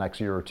 chance in the next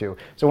year or two.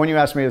 So when you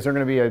ask me, is there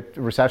going to be a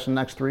recession in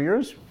the next 3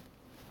 years?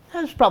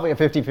 There's probably a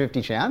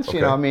 50-50 chance,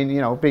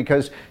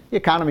 because the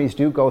economies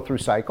do go through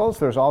cycles.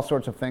 There's all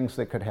sorts of things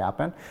that could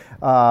happen.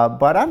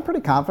 But I'm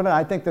pretty confident.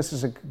 I think this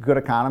is a good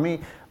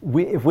economy.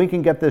 If we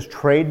can get this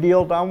trade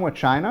deal done with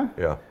China,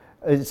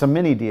 it's a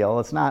mini deal.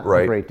 It's not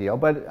a great deal.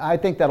 But I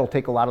think that'll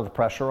take a lot of the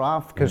pressure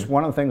off, because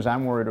one of the things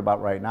I'm worried about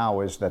right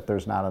now is that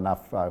there's not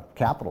enough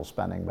capital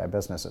spending by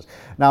businesses.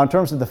 Now, in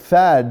terms of the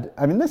Fed,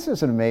 I mean, this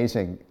is an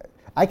amazing...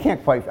 I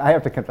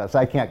have to confess,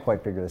 I can't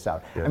quite figure this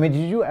out. I mean,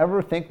 did you ever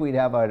think we'd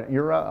have an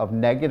era of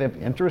negative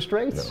interest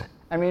rates? No.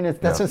 I mean,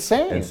 that's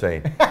insane.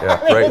 Insane.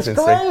 Yeah, I mean, it's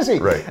crazy.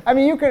 Right. I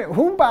mean,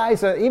 who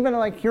buys even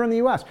like here in the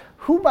U.S.,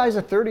 who buys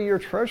a 30-year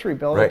Treasury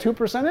bill at a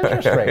 2%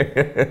 interest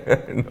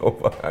rate?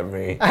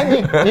 Nobody. I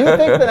mean, do you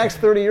think the next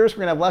 30 years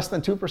we're going to have less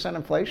than 2%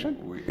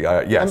 inflation?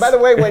 Yes. And by the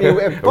way, when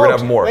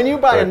you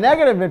buy a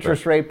negative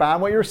interest rate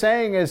bond, what you're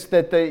saying is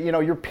that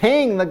you're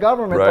paying the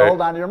government to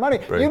hold on to your money.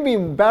 You'd be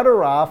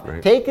better off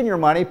taking your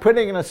money,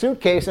 putting it in a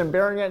suitcase, and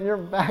burying it in your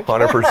back.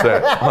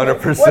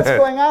 100%. What's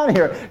going on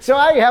here? So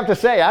I have to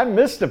say, I'm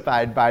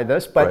mystified by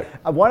this, but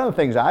one of the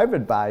things I've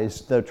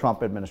advised the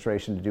Trump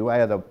administration to do, I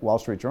had a Wall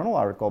Street Journal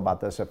article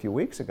about this a few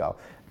weeks ago.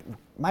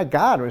 My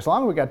God, as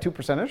long as we got 2%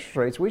 interest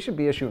rates, we should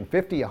be issuing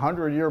 50,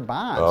 100-year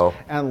bonds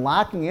and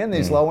locking in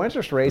these low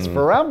interest rates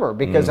forever.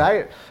 Because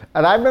I've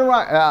been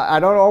wrong. I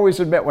don't always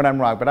admit when I'm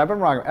wrong, but I've been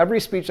wrong. Every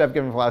speech I've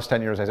given for the last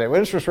 10 years, I say,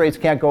 well, interest rates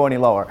can't go any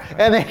lower.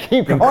 And they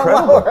keep going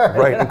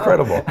lower.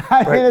 Incredible.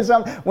 I mean,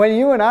 when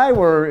you and I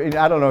were,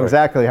 I don't know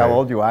exactly how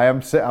old you are,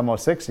 I'm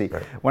almost 60.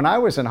 When I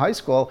was in high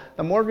school,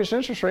 the mortgage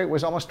interest rate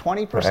was almost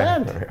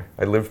 20%.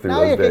 I lived through now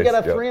those days. Now you can get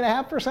a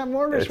 3.5%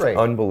 mortgage rate. It's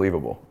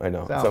unbelievable. I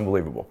know. It's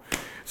unbelievable.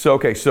 So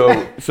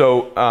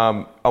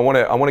I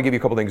want to give you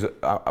a couple things.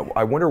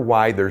 I wonder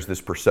why there's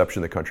this perception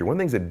in the country. One of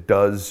the things that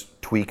does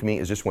tweak me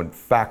is just when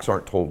facts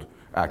aren't told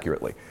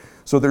accurately.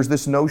 So there's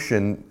this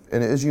notion,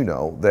 and as you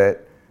know,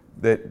 that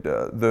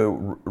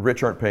the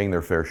rich aren't paying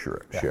their fair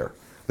share.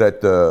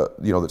 That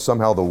that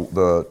somehow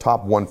the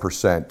top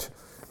 1%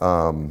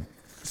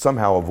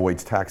 somehow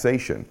avoids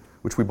taxation,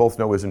 which we both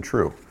know isn't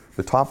true.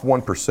 The top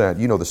 1%,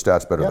 you know the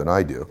stats better than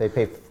I do. They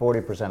pay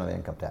 40% of the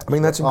income tax. I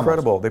mean, that's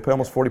incredible. They pay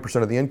almost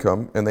 40% of the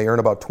income, and they earn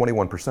about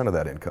 21% of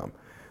that income.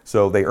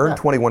 So they earn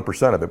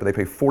 21% of it, but they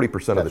pay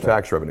 40% of the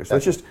tax revenue. So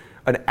it's just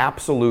an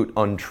absolute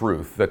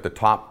untruth that the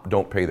top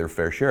don't pay their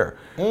fair share.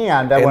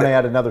 And I want to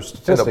add another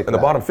statistic. And the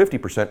bottom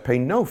 50% pay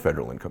no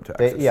federal income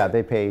taxes.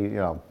 They pay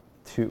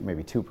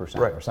maybe 2%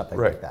 or something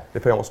like that. They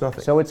pay almost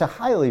nothing. So it's a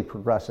highly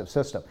progressive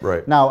system.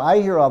 Right. Now,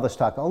 I hear all this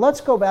talk,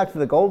 let's go back to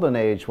the golden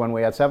age when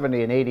we had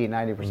 70 and 80 and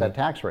 90%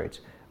 tax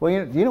rates. Well,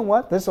 you know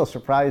what? This will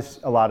surprise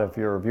a lot of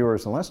your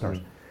viewers and listeners.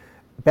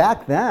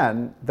 Back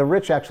then, the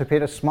rich actually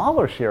paid a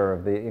smaller share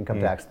of the income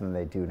tax than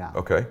they do now.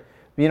 Okay.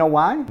 You know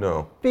why?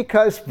 No.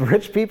 Because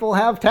rich people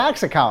have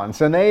tax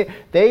accountants, and they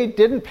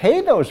didn't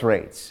pay those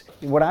rates.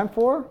 What I'm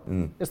for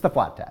is the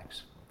flat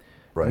tax.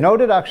 Right. No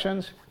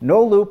deductions,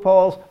 no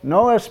loopholes,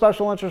 no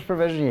special interest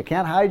provision. You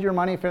can't hide your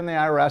money from the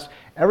IRS.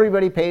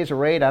 Everybody pays a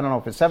rate. I don't know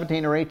if it's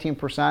 17 or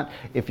 18%.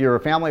 If you're a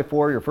family of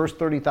four, your first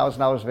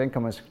 $30,000 of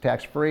income is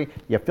tax-free.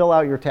 You fill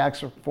out your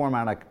tax form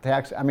on a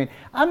tax. I mean,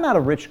 I'm not a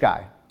rich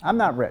guy. I'm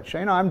not rich.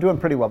 I'm doing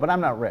pretty well, but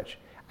I'm not rich.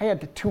 I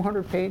had the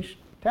 200-page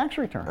tax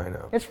return. I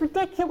know. It's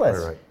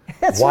ridiculous.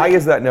 Right. Why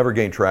is that never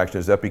gained traction?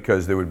 Is that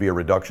because there would be a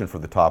reduction for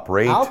the top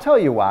rate? I'll tell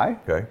you why.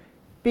 Okay.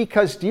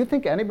 Because do you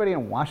think anybody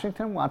in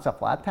Washington wants a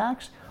flat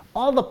tax?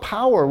 All the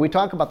power, we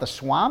talk about the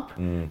swamp,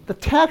 the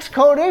tax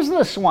code is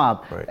the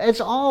swamp. Right. It's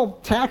all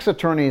tax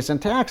attorneys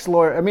and tax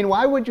lawyers. I mean,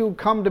 why would you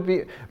come to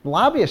be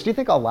lobbyists? Do you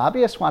think a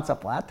lobbyist wants a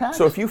flat tax?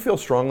 So if you feel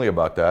strongly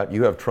about that,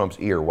 you have Trump's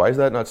ear. Why is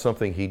that not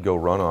something he'd go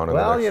run on?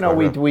 Well,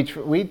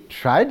 we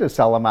tried to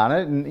sell him on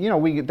it,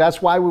 and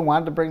that's why we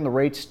wanted to bring the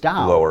rates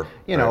down. Lower.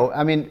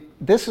 I mean,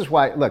 this is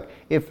why, look,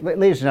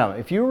 ladies and gentlemen,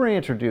 if you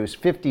reintroduce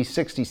 50,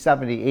 60,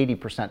 70,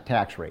 80%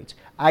 tax rates,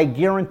 I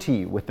guarantee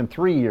you within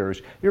 3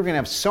 years, you're going to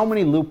have so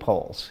many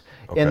loopholes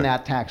in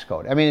that tax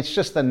code. I mean, it's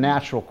just the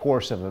natural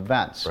course of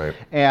events. Right.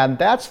 And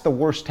that's the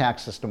worst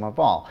tax system of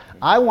all.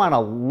 I want a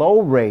low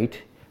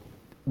rate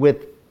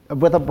with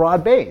a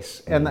broad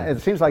base. And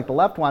it seems like the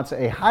left wants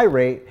a high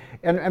rate.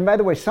 And by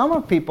the way, some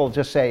of people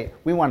just say,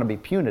 we want to be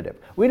punitive.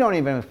 We don't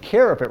even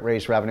care if it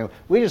raised revenue.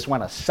 We just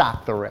want to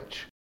sock the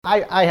rich.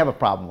 I have a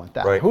problem with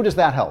that. Right. Who does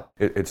that help?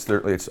 I'm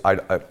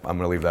going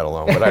to leave that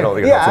alone, but I don't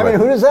think yeah,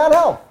 who does that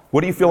help?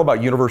 What do you feel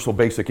about universal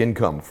basic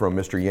income from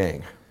Mr.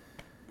 Yang?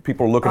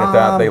 People are looking at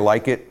that. They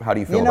like it. How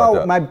do you feel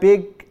about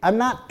that? I'm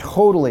not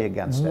totally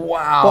against it.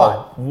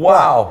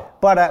 Wow.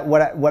 But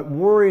what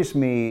worries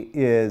me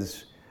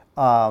is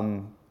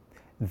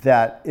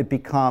that it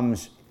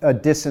becomes a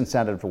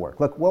disincentive to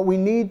work. Look, what we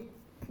need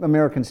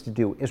Americans to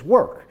do is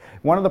work.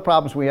 One of the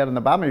problems we had in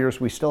the Obama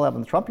years, we still have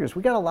in the Trump years,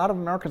 we got a lot of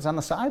Americans on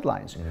the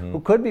sidelines who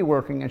could be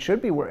working and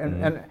should be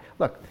working. And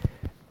look,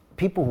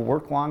 people who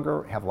work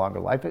longer have longer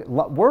life.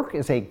 Work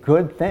is a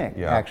good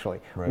thing, actually.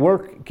 Right.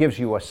 Work gives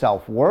you a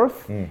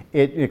self-worth.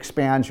 It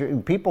expands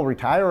people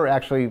retire,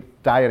 actually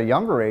die at a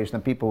younger age than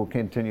people who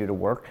continue to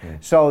work.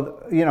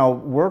 So,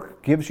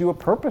 work gives you a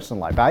purpose in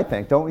life, I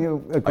think. Don't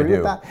you agree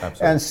with that?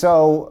 Absolutely. And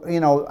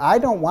so, I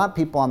don't want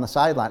people on the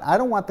sideline. I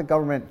don't want the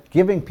government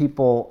giving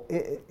people,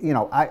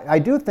 I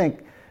do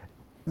think,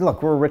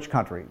 look, we're a rich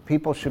country.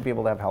 People should be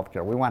able to have health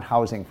care. We want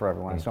housing for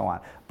everyone and so on.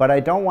 But I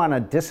don't want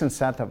to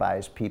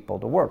disincentivize people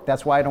to work.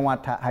 That's why I don't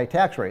want high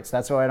tax rates.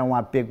 That's why I don't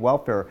want big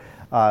welfare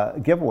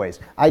giveaways.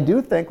 I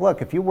do think,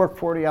 look, if you work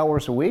 40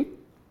 hours a week,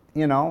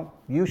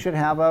 you should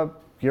have a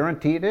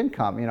guaranteed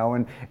income,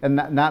 and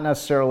not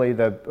necessarily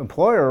the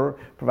employer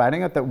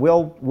providing it, that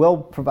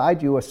will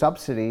provide you a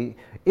subsidy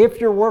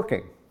if you're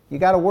working. You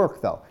got to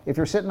work, though. If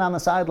you're sitting on the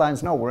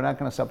sidelines, no, we're not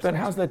going to subsidize.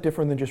 Then how's that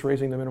different than just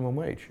raising the minimum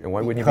wage? And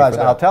why wouldn't you? Because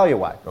I'll tell you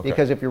why. Okay.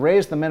 Because if you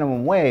raise the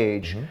minimum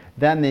wage,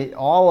 then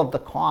all of the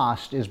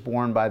cost is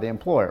borne by the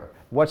employer.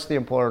 What's the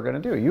employer going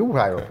to do? You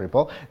hire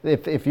people.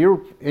 If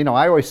you're,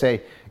 I always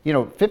say,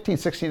 $15,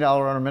 $16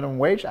 on a minimum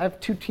wage. I have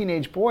 2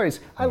 teenage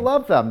boys. I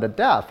love them to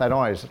death. I don't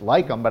always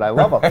like them, but I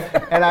love them.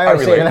 And I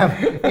always say to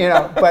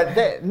them,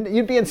 but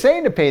you'd be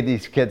insane to pay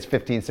these kids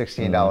 $15,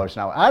 $16 an hour.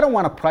 I don't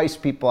want to price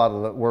people out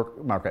of the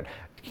work market.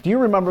 Do you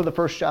remember the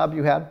first job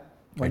you had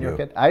when you were a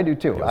kid? I do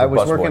too. I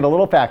was working at a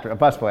little factory, a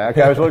busboy.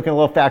 I was working in a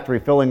little factory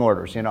filling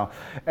orders,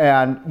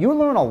 And you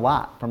learn a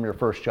lot from your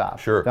first job,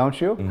 don't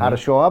you? How to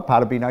show up, how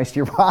to be nice to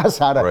your boss,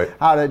 how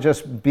to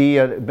just be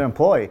an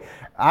employee.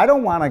 I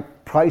don't want to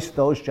price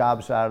those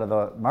jobs out of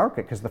the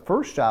market because the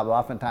first job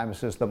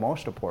oftentimes is the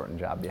most important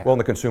job you have. Well, and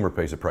the consumer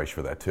pays a price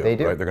for that too. They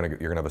do. Right? You're going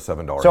to have a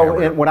 $7 So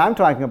hamburger. what I'm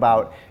talking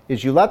about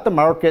is you let the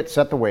market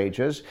set the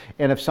wages,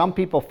 and if some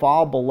people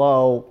fall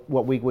below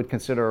what we would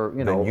consider,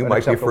 then you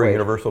might be for a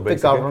universal basic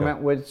income. The government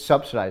would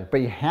subsidize,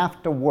 but you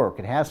have to work.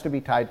 It has to be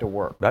tied to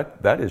work.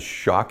 That is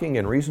shocking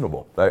and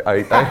reasonable.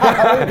 By the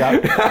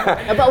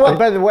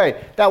way,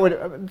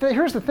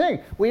 here's the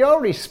thing: we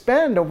already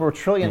spend over $1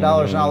 trillion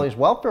on all these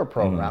welfare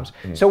programs,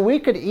 so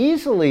we could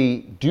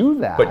easily do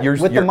that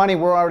with the money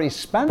we're already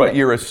spending. But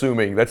you're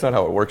assuming that's not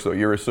how it works, though.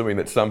 You're assuming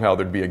that somehow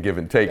there'd be a give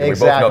and take. And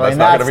exactly, we both know that's and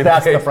not going to be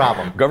that's the case. The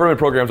problem. Government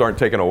programs aren't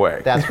taken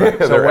away. That's right.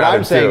 So what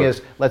I'm saying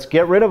is, let's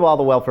get rid of all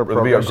the welfare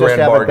programs. It'll be a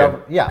grand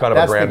bargain. Kind of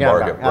a grand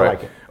bargain. I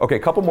like it. Okay, a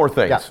couple more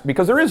things.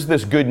 Because there is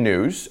this good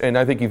news, and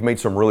I think you've made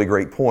some really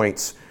great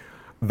points,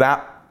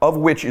 that of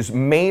which is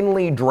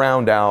mainly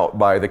drowned out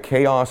by the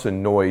chaos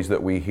and noise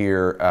that we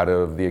hear out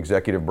of the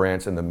executive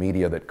branch and the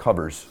media that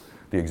covers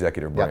the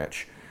executive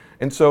branch.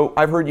 And so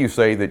I've heard you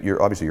say that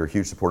you're a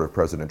huge supporter of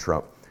President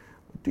Trump.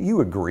 Do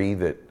you agree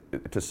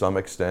that to some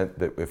extent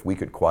that if we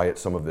could quiet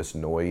some of this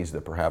noise,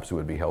 that perhaps it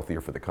would be healthier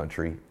for the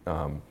country?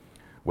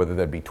 Whether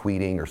that be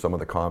tweeting or some of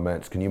the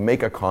comments. Can you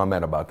make a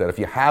comment about that? If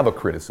you have a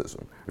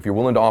criticism, if you're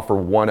willing to offer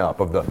one up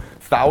of the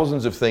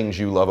thousands of things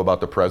you love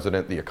about the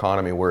president, the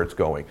economy, where it's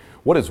going,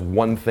 what is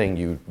one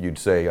thing you'd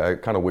say, I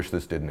kind of wish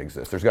this didn't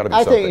exist? There's got to be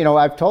something. I think,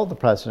 I've told the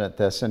president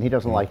this, and he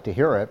doesn't like to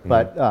hear it,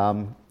 but,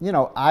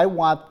 I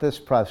want this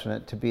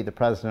president to be the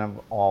president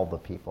of all the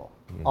people.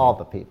 all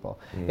the people.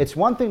 It's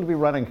one thing to be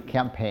running a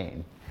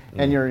campaign,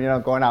 and you're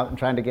going out and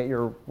trying to get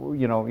your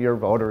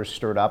voters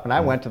stirred up. And I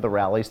went to the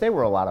rallies; they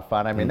were a lot of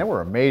fun. I mean, they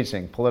were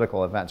amazing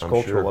political events,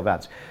 cultural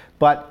events.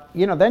 But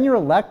then you're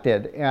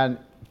elected, and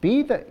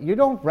you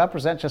don't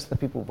represent just the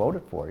people who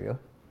voted for you.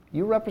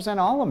 You represent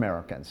all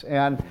Americans.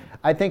 And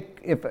I think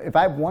if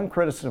I have one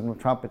criticism of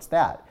Trump, it's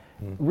that.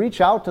 Reach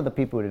out to the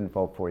people who didn't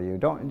vote for you.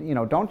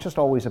 Don't just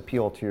always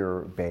appeal to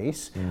your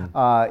base.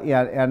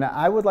 And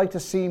I would like to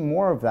see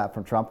more of that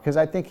from Trump, because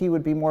I think he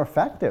would be more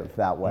effective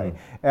that way.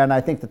 And I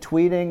think the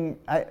tweeting,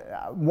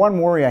 one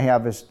worry I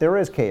have is there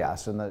is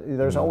chaos, and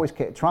there's always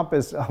chaos. Trump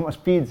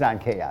almost feeds on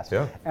chaos.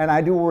 Yeah. And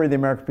I do worry the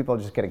American people are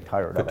just getting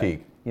tired of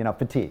it.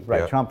 Fatigue, right?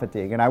 Yeah. Trump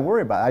fatigue. And I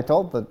worry about it. I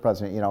told the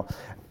president,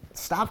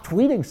 stop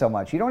tweeting so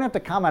much. You don't have to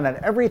comment on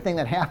everything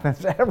that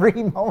happens every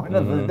moment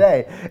of the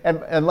day,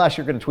 and unless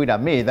you're going to tweet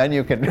on me, then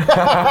you can. Then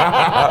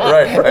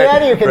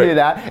you can do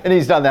that, and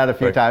he's done that a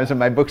few times, and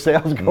my book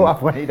sales go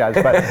up when he does.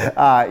 But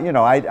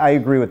I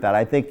agree with that.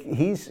 I think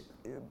he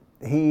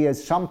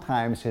is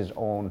sometimes his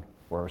own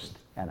worst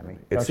enemy.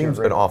 It seems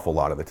an awful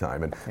lot of the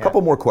time. And a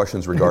couple more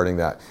questions regarding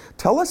that.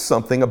 Tell us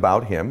something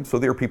about him. So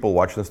there are people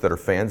watching this that are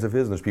fans of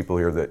his, and there's people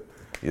here that,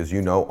 as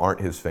you know,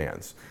 aren't his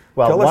fans.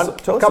 Well, a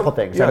couple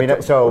things. Yeah,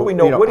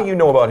 what do you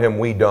know about him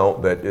we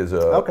don't that is an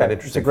interesting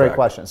It's a great fact?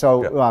 question.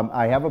 So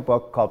I have a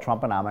book called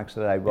Trumponomics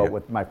that I wrote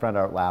with my friend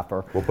Art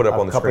Laffer. We'll put it up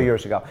on the screen. A couple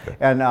years ago. Okay.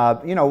 And,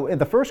 in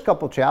the first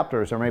couple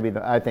chapters, or maybe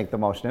I think the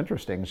most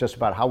interesting, is just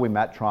about how we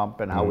met Trump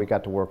and how we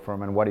got to work for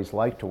him and what he's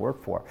like to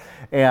work for.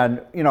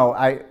 And,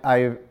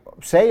 I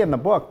say in the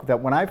book that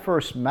when I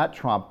first met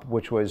Trump,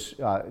 which was,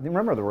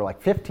 remember there were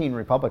like 15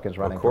 Republicans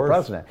running for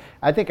president.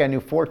 I think I knew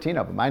 14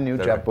 of them. I knew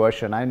Jeb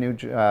Bush, and I knew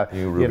John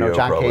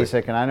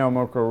Kasich, and I know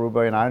Marco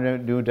Rubio, and I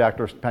knew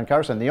Dr. Penn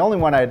Carson. The only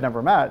one I had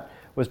never met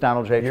was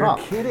Donald J. Trump.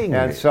 You're kidding me.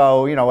 And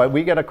so,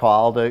 we get a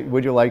call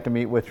would you like to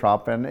meet with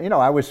Trump? And,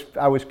 I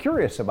was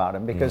curious about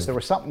him because there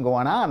was something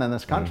going on in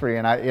this country,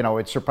 and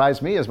it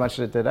surprised me as much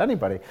as it did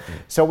anybody.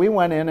 So we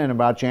went in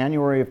about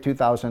January of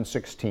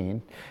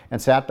 2016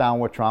 and sat down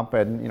with Trump,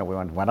 and, we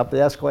went up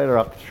the escalator,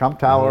 up the Trump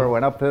Tower,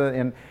 went up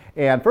to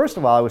and first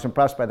of all, I was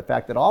impressed by the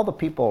fact that all the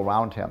people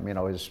around him,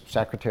 his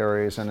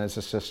secretaries and his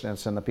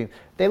assistants and the people,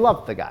 they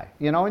loved the guy,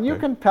 and you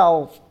can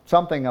tell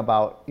something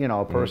about,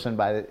 a person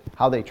by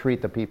how they treat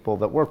the people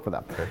that work for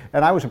them.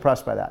 And I was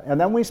impressed by that. And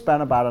then we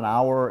spent about an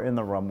hour in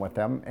the room with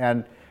him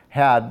and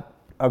had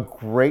a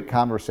great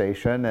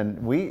conversation,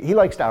 and he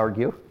likes to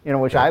argue,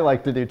 which I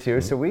like to do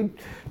too. So we,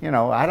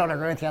 I don't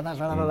agree with you on this,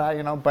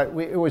 but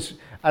it was,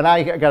 and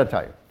I got to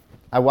tell you,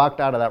 I walked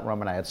out of that room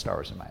and I had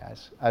stars in my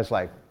eyes. I was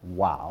like,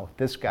 wow,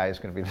 this guy is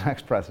going to be the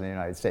next president of the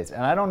United States.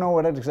 And I don't know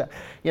what it exactly,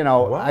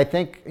 I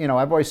think,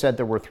 I've always said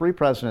there were 3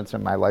 presidents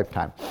in my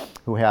lifetime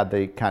who had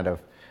the kind of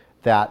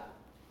that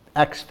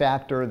X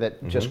factor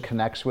that just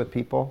connects with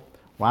people.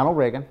 Ronald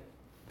Reagan,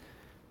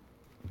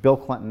 Bill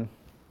Clinton,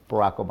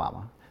 Barack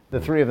Obama.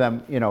 The 3 of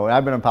them,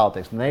 I've been in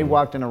politics, and they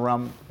walked in a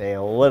room, they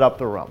lit up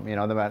the room,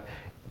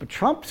 But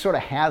Trump sort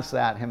of has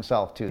that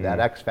himself too, that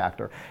X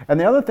factor. And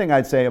the other thing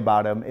I'd say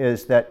about him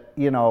is that,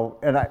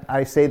 and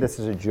I say this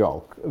as a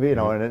joke,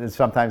 and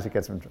sometimes it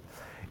gets him,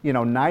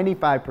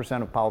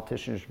 95% of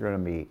politicians you're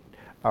going to meet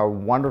are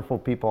wonderful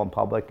people in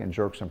public and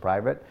jerks in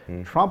private.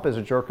 Trump is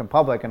a jerk in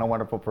public and a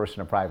wonderful person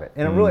in private.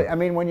 And it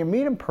really, when you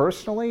meet him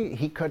personally,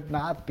 he could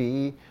not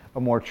be a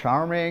more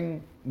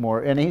charming,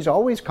 and he's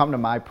always come to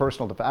my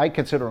personal, I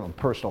consider him a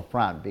personal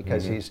friend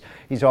because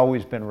he's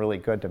always been really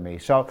good to me.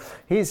 So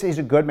he's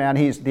a good man.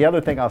 The other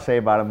thing I'll say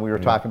about him, we were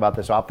talking about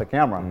this off the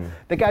camera,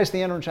 the guy's the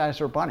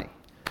Energizer Bunny.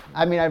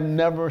 I've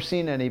never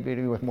seen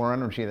anybody with more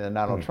energy than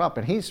Donald Trump.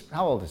 And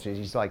how old is he?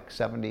 He's like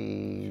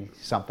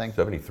 70-something.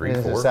 73, in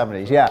his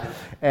 70s, yeah.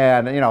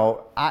 And,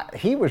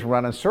 he was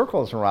running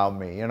circles around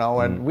me,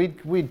 and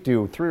we'd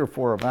do 3 or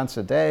 4 events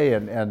a day,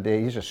 and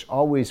he's just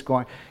always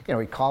going,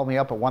 he called me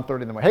up at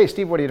 1:30 in the morning. Hey,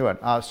 Steve, what are you doing?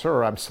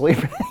 Sir, I'm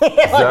sleeping.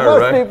 Like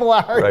most people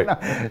are.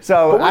 Right.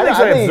 So I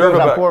think he goes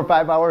about 4 or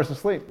 5 hours of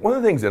sleep. One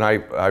of the things, and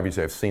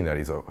obviously I've seen that,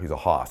 he's a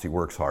hoss, he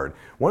works hard.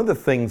 One of the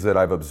things that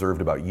I've observed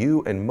about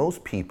you and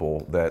most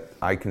people that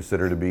I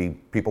consider to be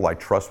people I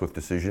trust with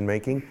decision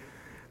making,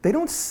 they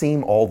don't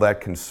seem all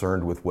that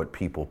concerned with what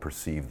people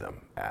perceive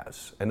them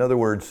as. In other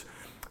words,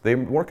 they're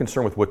more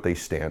concerned with what they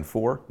stand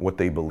for, what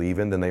they believe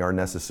in, than they are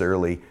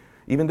necessarily,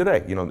 even today,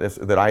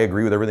 that I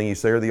agree with everything you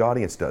say or the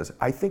audience does.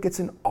 I think it's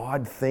an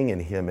odd thing in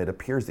him. It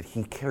appears that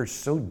he cares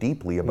so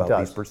deeply about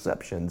these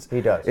perceptions.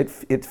 He does.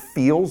 It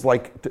feels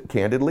like,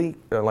 candidly,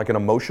 like an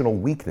emotional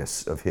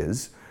weakness of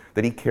his,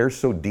 that he cares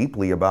so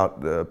deeply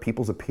about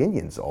people's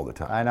opinions all the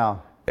time. I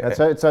know.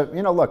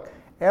 Look,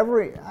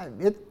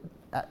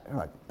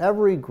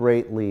 every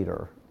great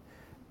leader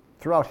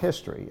throughout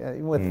history,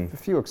 with a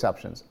few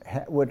exceptions,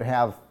 would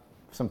have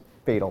some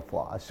fatal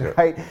flaws,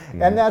 right?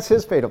 And that's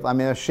his fatal, I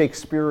mean, a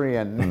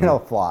Shakespearean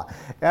flaw.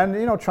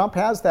 And Trump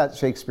has that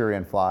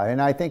Shakespearean flaw.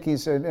 And I think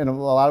he's, in a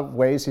lot of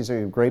ways, he's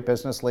a great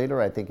business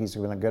leader. I think he's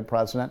been a good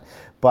president.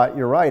 But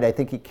you're right, I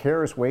think he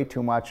cares way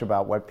too much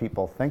about what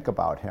people think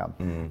about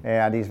him.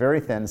 And he's very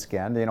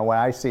thin-skinned. When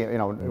I see,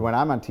 when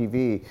I'm on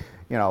TV,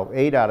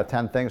 8 out of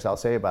 10 things I'll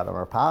say about him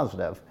are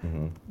positive.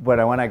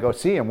 But when I go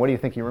see him, what do you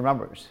think he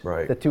remembers?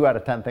 Right. The 2 out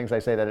of 10 things I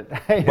say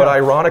that. But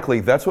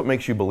ironically, that's what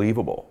makes you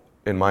believable,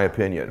 in my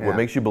opinion. Yeah. What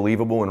makes you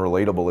believable and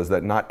relatable is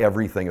that not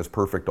everything is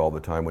perfect all the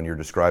time when you're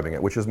describing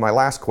it, which is my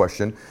last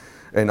question.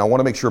 And I want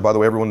to make sure, by the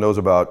way, everyone knows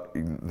about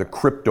the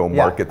crypto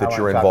market that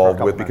you're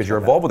involved with, because you're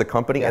involved with a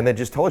company. And then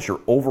just tell us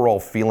your overall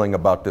feeling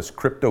about this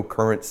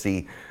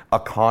cryptocurrency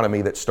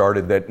economy that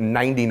started, that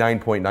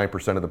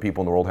 99.9% of the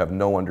people in the world have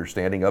no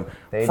understanding of,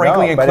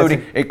 frankly,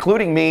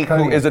 including me,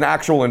 who is an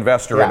actual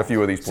investor in a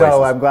few of these places.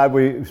 So I'm glad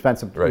we spent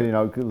some,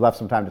 left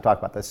some time to talk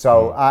about this.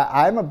 So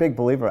I'm a big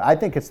believer. I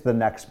think it's the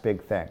next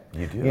big thing.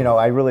 You do?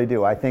 I really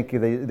do. I think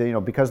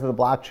because of the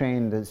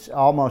blockchain,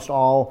 almost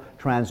all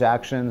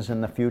transactions in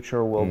the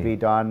future will be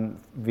done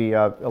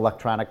via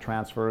electronic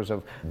transfers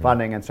of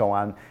funding and so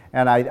on.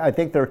 And I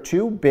think there are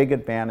two big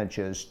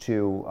advantages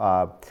to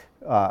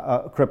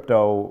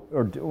crypto,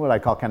 or what I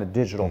call kind of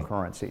digital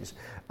currencies.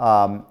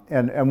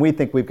 And we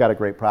think we've got a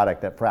great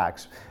product at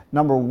Frax.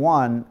 Number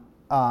one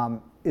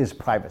is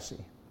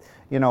privacy.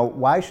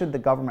 Why should the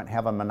government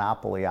have a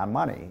monopoly on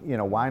money?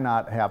 Why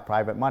not have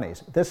private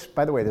monies? This,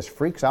 by the way, this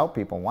freaks out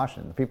people in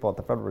Washington. The people at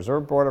the Federal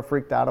Reserve Board are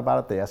freaked out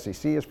about it. The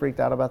SEC is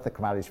freaked out about it. The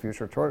Commodities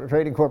Futures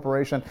Trading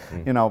Corporation,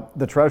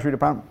 the Treasury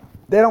Department.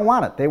 They don't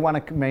want it. They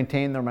want to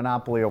maintain their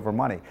monopoly over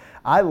money.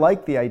 I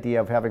like the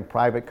idea of having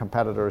private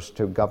competitors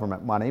to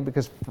government money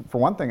because, for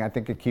one thing, I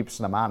think it keeps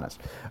them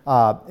honest.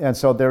 And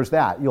so there's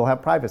that. You'll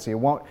have privacy.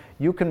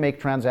 You can make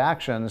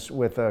transactions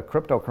with a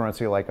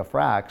cryptocurrency like a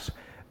Frax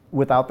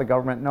without the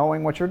government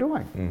knowing what you're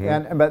doing.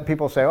 But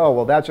people say, oh,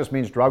 well, that just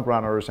means drug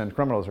runners and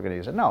criminals are going to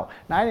use it. No,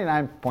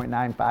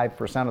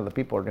 99.95% of the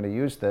people who are going to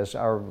use this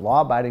are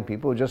law-abiding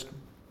people who just,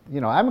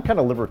 I'm kind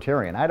of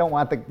libertarian. I don't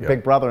want the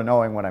big brother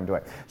knowing what I'm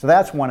doing. So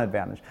that's one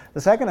advantage.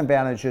 The second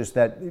advantage is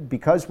that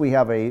because we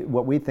have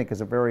what we think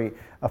is a very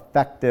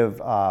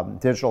effective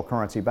digital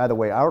currency, by the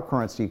way, our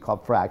currency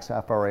called Frax,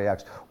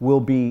 F-R-A-X,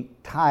 will be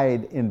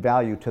tied in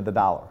value to the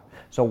dollar.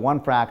 So one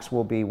Frax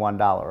will be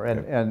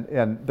 $1.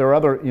 And there are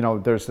other,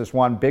 there's this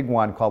one big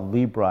one called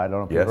Libra. I don't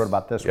know if you've heard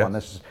about this one.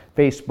 This is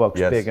Facebook's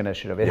big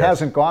initiative. It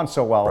hasn't gone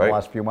so well in the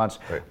last few months.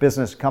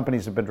 Business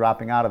companies have been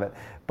dropping out of it.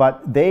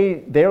 But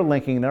they're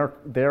linking their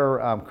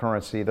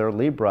currency, their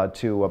Libra,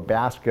 to a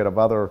basket of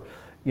other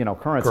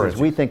currencies.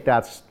 We think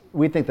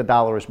the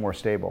dollar is more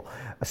stable.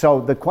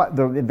 So the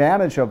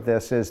advantage of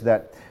this is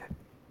that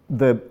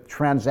the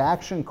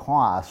transaction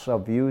costs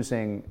of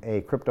using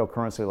a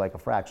cryptocurrency like a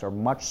Frax are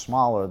much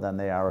smaller than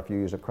they are if you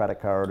use a credit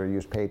card or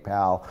use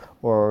PayPal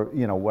or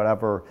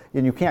whatever.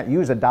 And you can't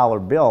use a dollar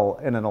bill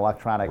in an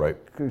electronic.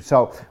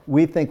 So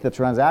we think the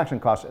transaction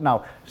costs.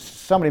 Now,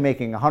 somebody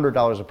making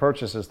 $100 of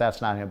purchases,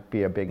 that's not going to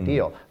be a big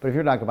deal. But if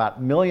you're talking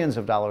about millions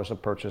of dollars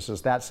of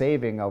purchases, that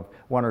saving of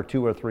 1 or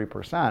 2 or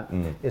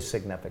 3% is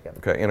significant.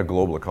 Okay, in a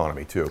global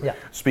economy too.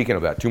 Speaking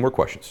of that, 2 more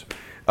questions.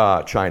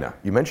 China.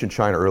 You mentioned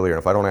China earlier, and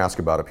if I don't ask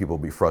about it, people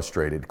will be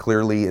frustrated.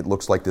 Clearly, it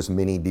looks like this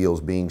mini deal is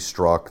being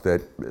struck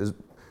that is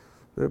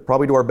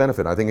probably to our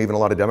benefit. I think even a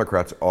lot of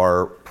Democrats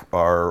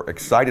are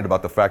excited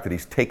about the fact that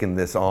he's taken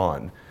this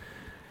on.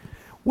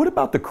 What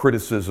about the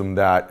criticism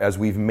that as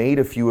we've made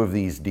a few of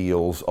these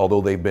deals, although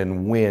they've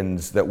been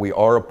wins, that we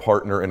are a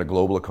partner in a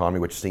global economy,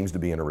 which seems to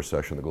be in a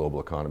recession, the global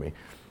economy,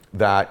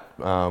 that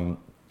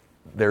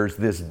there's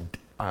this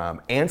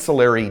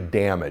ancillary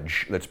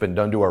damage that's been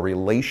done to our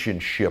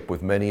relationship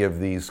with many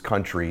of these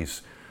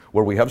countries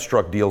where we have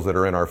struck deals that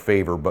are in our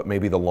favor, but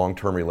maybe the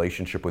long-term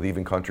relationship with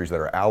even countries that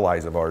are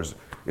allies of ours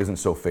isn't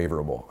so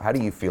favorable. How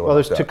do you feel about that?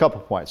 Well, there's a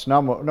couple points.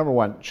 Number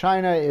one,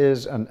 China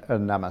is a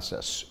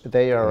nemesis.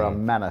 They are a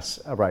menace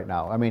right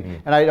now. I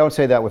mean, and I don't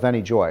say that with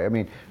any joy. I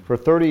mean, for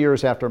 30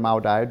 years after Mao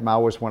died,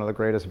 Mao was one of the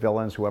greatest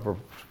villains who ever,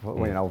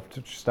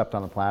 stepped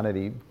on the planet.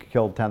 He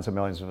killed tens of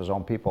millions of his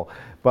own people.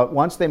 But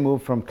once they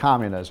moved from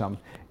communism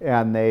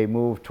and they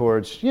moved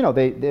towards, back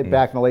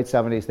in the late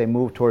 70s, they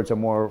moved towards a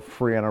more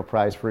free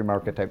enterprise, free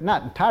market type.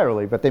 Not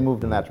entirely, but they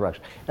moved in that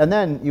direction. And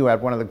then you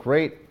had one of the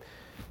great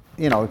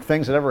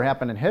things that ever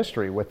happened in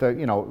history with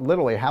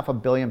literally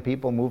 500 million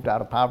people moved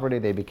out of poverty.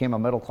 They became a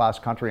middle-class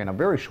country in a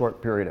very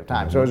short period of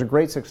time. So it was a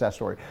great success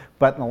story.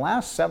 But in the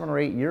last 7 or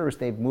 8 years,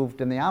 they've moved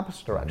in the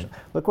opposite direction.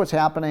 Look what's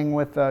happening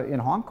with in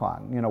Hong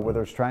Kong, where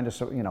they're trying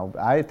to,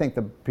 I think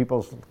the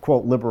people's,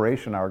 quote,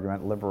 liberation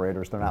argument,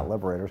 liberators, they're not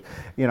liberators,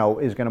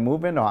 is going to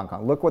move into Hong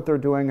Kong. Look what they're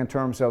doing in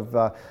terms of,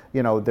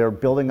 they're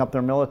building up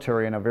their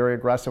military in a very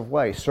aggressive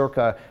way,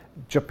 circa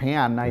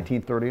Japan,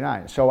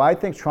 1939. So I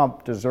think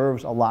Trump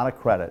deserves a lot of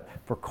credit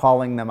for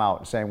calling them out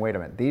and saying, wait a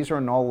minute, these are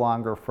no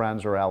longer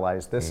friends or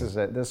allies.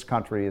 This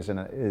country is an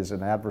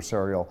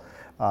adversarial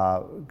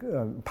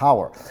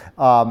power.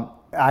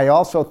 I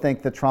also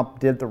think that Trump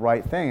did the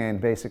right thing in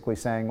basically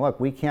saying, look,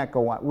 we can't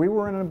go on. We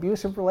were in an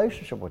abusive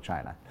relationship with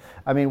China.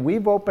 I mean,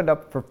 we've opened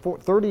up for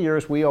 30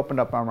 years, we opened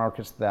up our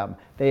markets to them.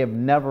 They have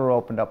never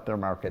opened up their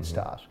markets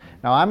to us.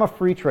 Now, I'm a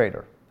free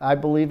trader. I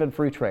believe in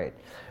free trade.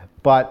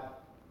 But,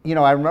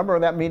 I remember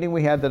that meeting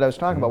we had that I was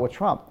talking about with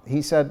Trump.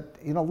 He said,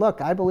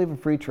 look, I believe in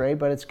free trade,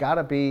 but it's got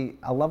to be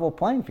a level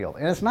playing field.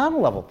 And it's not a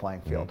level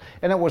playing field.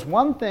 And it was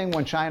one thing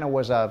when China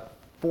was a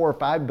 $4 or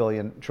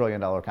 $5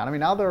 trillion economy.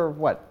 Now they're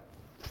what?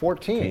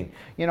 14.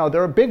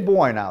 They're a big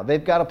boy now.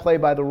 They've got to play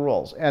by the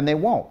rules, and they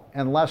won't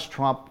unless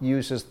Trump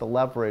uses the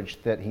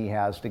leverage that he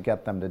has to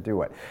get them to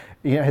do it.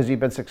 Has he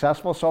been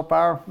successful so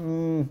far?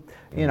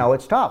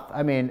 It's tough.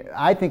 I mean,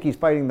 I think he's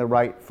fighting the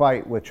right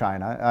fight with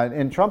China.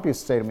 And Trump used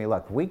to say to me,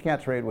 look, we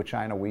can't trade with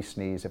China, we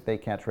sneeze. If they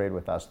can't trade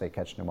with us, they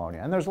catch pneumonia.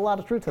 And there's a lot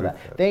of truth to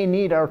that. They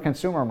need our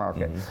consumer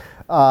market.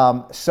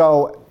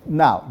 So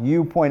now,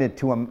 you pointed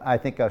to, I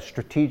think, a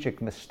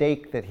strategic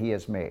mistake that he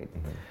has made.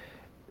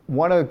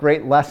 One of the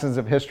great lessons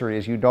of history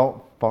is you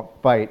don't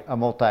fight a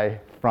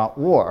multi-front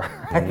war.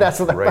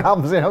 That's what the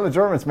problems the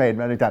Germans made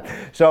many times.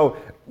 So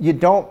you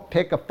don't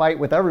pick a fight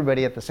with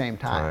everybody at the same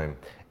time.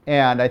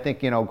 And I think,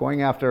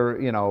 going after,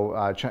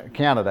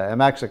 Canada and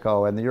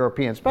Mexico and the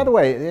Europeans. By the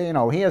way,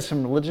 he has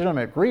some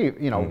legitimate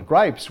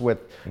gripes with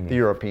the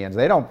Europeans.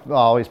 They don't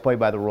always play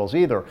by the rules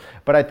either.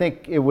 But I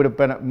think it would have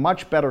been a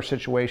much better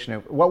situation.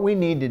 What we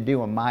need to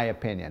do, in my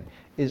opinion,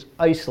 is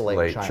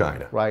isolate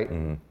China, right?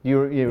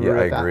 You agree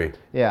with that? I agree.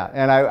 Yeah,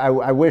 and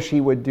I wish he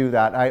would do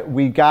that.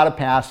 We got to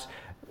pass,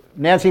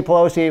 Nancy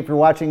Pelosi, if you're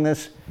watching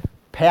this,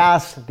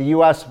 pass the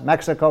U.S.,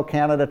 Mexico,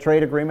 Canada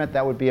trade agreement.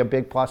 That would be a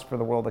big plus for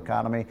the world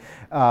economy.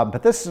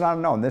 But this is an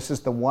unknown. This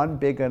is the one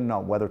big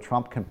unknown, whether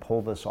Trump can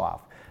pull this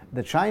off.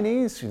 The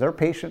Chinese, they're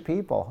patient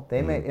people.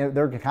 They may,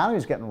 their economy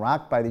is getting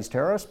rocked by these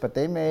terrorists, but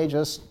they may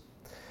just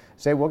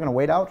say, we're going to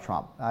wait out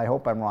Trump. I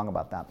hope I'm wrong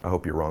about that. I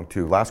hope you're wrong,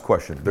 too. Last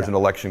question. There's an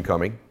election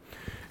coming.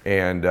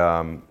 And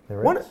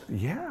that's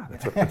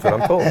what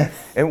I'm told.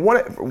 And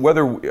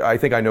whether I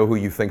think I know who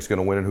you think's going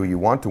to win and who you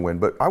want to win,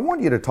 but I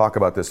want you to talk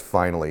about this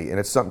finally. And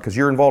it's something because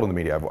you're involved in the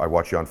media. I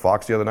watched you on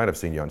Fox the other night. I've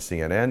seen you on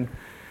CNN.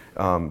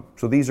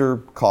 So these are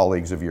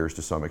colleagues of yours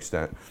to some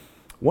extent.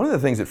 One of the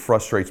things that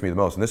frustrates me the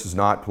most, and this is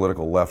not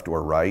political left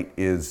or right,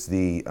 is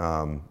the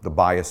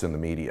bias in the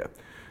media.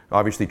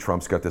 Obviously,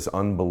 Trump's got this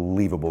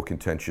unbelievable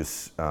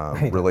contentious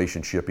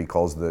relationship. He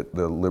calls the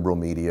liberal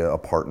media a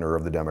partner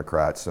of the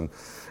Democrats,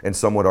 and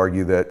some would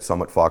argue that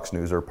some at Fox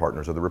News are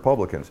partners of the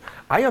Republicans.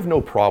 I have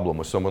no problem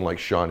with someone like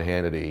Sean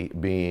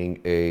Hannity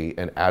being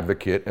an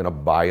advocate and a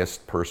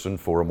biased person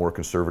for a more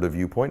conservative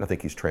viewpoint. I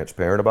think he's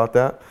transparent about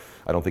that.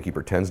 I don't think he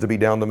pretends to be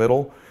down the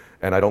middle,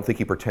 and I don't think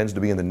he pretends to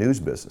be in the news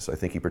business. I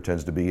think he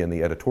pretends to be in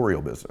the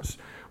editorial business.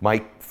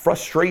 My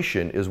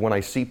frustration is when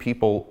I see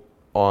people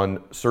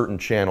on certain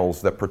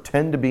channels that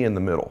pretend to be in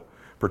the middle,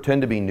 pretend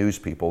to be news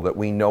people that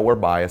we know are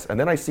biased, and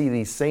then I see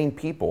these same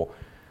people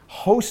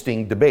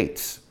hosting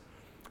debates.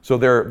 So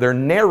they're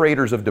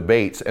narrators of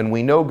debates, and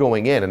we know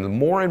going in, and the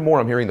more and more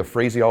I'm hearing the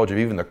phraseology of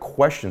even the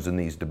questions in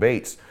these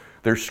debates,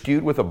 they're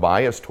skewed with a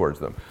bias towards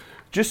them.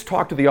 Just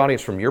talk to the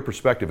audience from your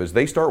perspective as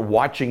they start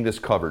watching this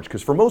coverage,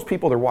 because for most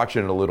people they're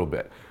watching it a little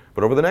bit.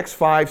 But over the next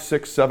 5,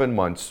 6, 7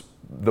 months,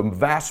 the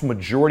vast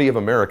majority of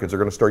Americans are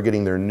going to start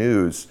getting their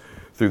news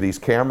through these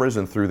cameras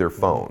and through their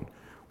phone.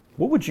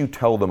 What would you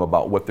tell them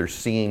about what they're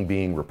seeing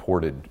being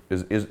reported?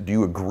 Do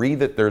you agree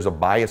that there's a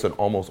bias in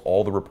almost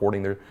all the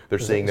reporting they're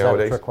seeing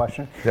nowadays? Is that a trick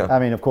question? Yeah. I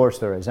mean, of course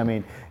there is. I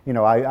mean,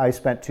 I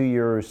spent 2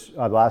 years,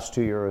 last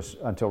 2 years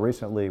until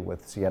recently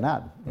with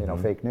CNN,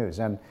 fake news.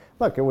 And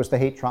look, it was the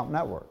Hate Trump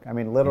Network. I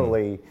mean,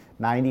 literally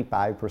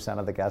 95%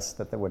 of the guests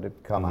that would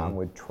come on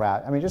would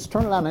trash. I mean, just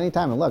turn it on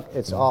anytime and look,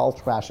 it's all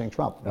trashing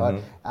Trump,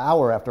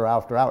 hour after hour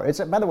after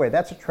hour. By the way,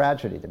 that's a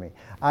tragedy to me.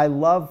 I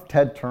love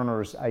Ted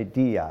Turner's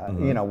idea,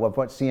 of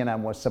what CNN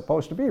was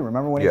supposed to be.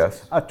 Remember when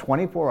it's a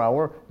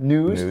 24-hour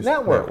news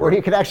network where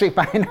you could actually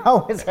find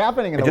out what's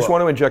happening in the world. I just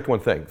want to inject one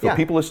thing. So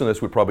people listening to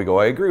this would probably go,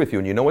 I agree with you.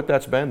 And you know what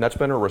that's been? That's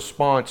been a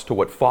response to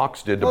what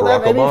Fox did to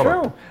Barack Obama. That may be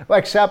true. Well,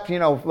 except,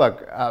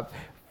 look,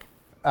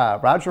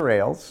 Roger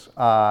Ailes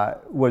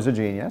was a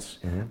genius.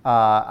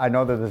 I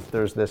know that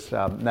there's this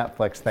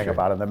Netflix thing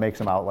about him that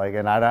makes him out like,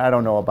 and I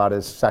don't know about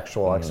his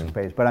sexual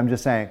escapades, but I'm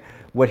just saying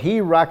what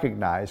he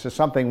recognized is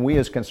something we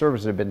as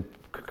conservatives have been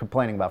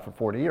complaining about for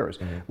 40 years,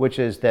 which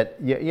is that,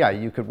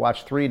 you could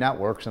watch 3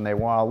 networks and they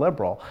were all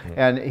liberal.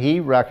 And he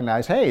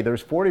recognized, hey,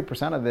 there's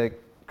 40% of the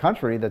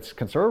country that's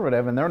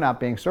conservative and they're not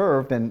being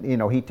served, and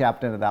he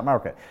tapped into that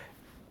market.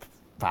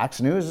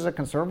 Fox News is a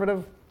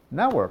conservative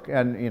network,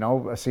 and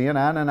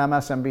CNN and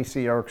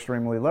MSNBC are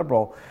extremely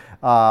liberal.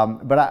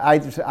 But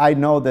I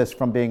know this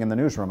from being in the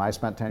newsroom. I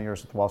spent 10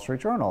 years at the Wall Street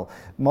Journal.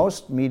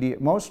 Most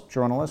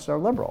journalists are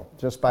liberal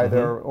just by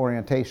their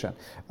orientation.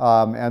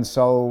 And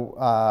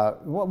so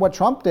what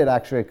Trump did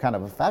actually kind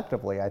of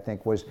effectively, I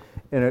think, was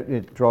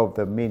it drove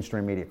the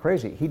mainstream media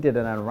crazy. He did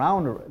an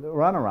run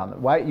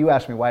around. Why, you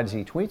asked me why does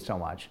he tweet so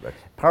much? Right.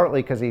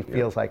 Partly because he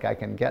feels like I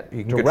can get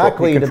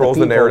directly to the people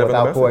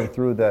without going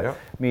through the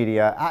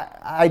media.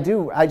 I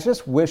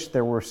just wish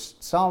there were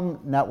some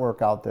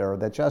network out there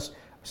that just,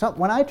 if I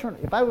want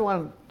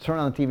to turn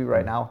on the TV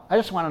right now, I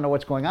just want to know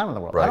what's going on in the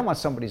world. Right. I don't want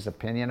somebody's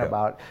opinion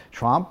about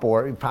Trump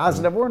or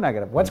positive or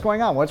negative. What's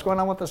going on? What's going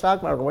on with the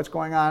stock market? What's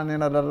going on?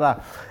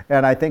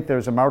 And I think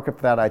there's a market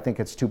for that. I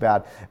think it's too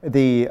bad.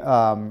 The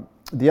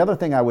other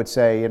thing I would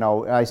say,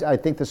 I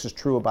think this is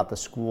true about the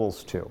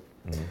schools too.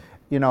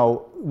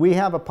 We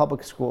have a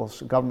public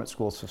schools, government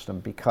school system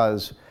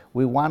because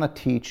we want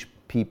to teach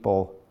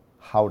people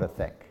how to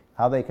think,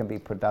 how they can be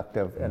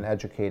productive and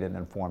educated and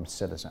informed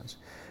citizens.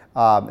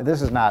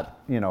 This is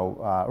not,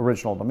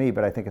 original to me,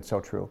 but I think it's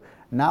so true.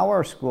 Now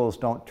our schools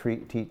don't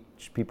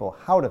teach people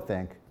how to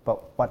think,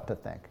 but what to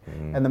think.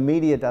 And the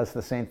media does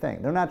the same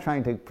thing. They're not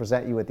trying to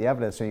present you with the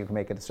evidence so you can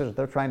make a decision.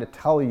 They're trying to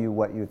tell you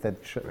what you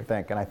should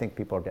think, and I think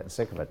people are getting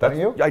sick of it. Don't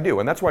you? I do,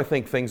 and that's why I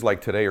think things like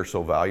today are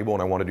so valuable,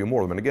 and I want to do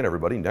more of them. And again,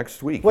 everybody,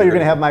 next week. Well, you're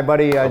going to have my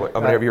buddy. I'm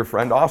going to have your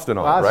friend Austin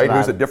on, right?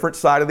 Who's a different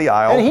side of the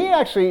aisle. And he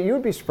actually, you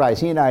would be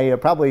surprised, he and I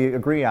probably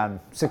agree on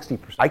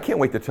 60%. I can't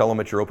wait to tell him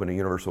that you're open to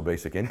universal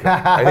basic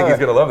income. I think he's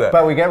going to love that.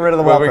 But we get rid of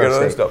the welfare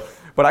state. Stuff.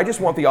 But I just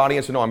want the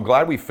audience to know, I'm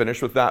glad we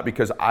finished with that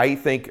because I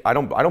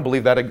don't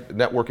believe that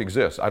network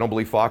exists. I don't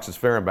believe Fox is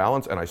fair and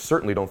balanced, and I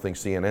certainly don't think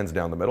CNN's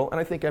down the middle. And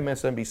I think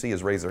MSNBC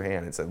has raised their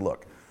hand and said,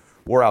 look,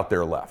 we're out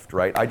there left,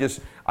 right?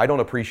 I don't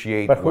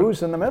appreciate. But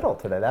who's in the middle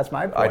today? That's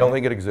my point. I don't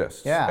think it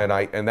exists.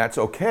 Yeah. And that's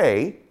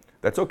okay.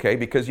 That's okay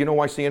because you know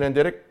why CNN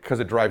did it?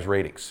 Because it drives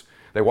ratings.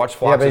 They watch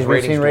Fox's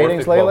ratings.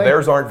 Ratings lately? Well,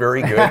 theirs aren't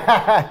very good,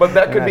 but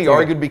that could be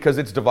argued because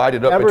it's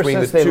divided up between the two.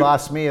 Ever since they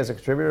lost me as a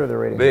contributor, the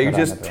ratings. They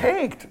just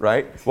tanked,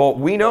 right? Well,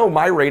 we know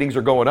my ratings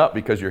are going up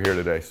because you're here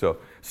today. So,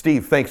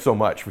 Steve, thanks so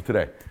much for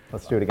today.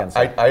 Let's do it again.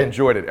 I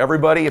enjoyed it.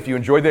 Everybody, if you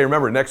enjoyed that,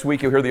 remember next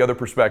week you'll hear the other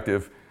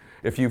perspective.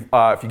 If you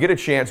get a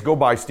chance, go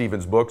buy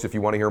Steven's books if you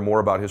want to hear more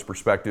about his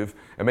perspective.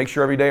 And make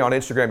sure every day on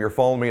Instagram you're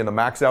following me in the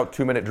Max Out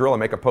 2-minute drill. I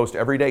make a post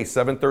every day,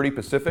 7:30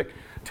 Pacific,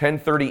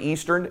 10:30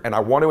 Eastern, and I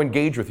want to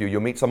engage with you.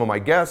 You'll meet some of my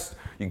guests.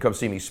 You can come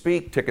see me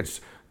speak,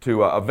 tickets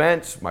to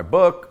events, my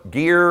book,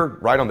 gear,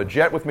 ride on the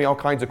jet with me, all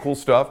kinds of cool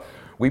stuff.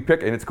 We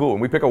pick, and it's cool,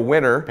 and we pick a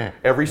winner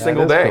every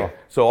single day. Cool.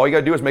 So all you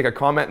gotta do is make a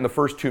comment in the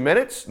first 2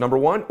 minutes, number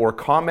one, or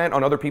comment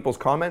on other people's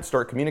comments,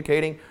 start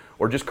communicating,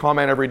 or just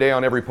comment every day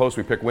on every post.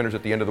 We pick winners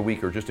at the end of the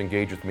week, or just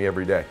engage with me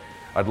every day.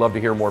 I'd love to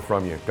hear more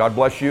from you. God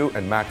bless you,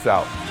 and Max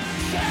out.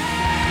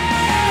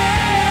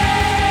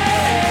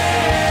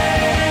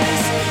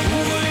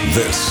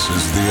 This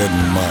is the Ed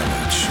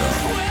Mylett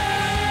Show.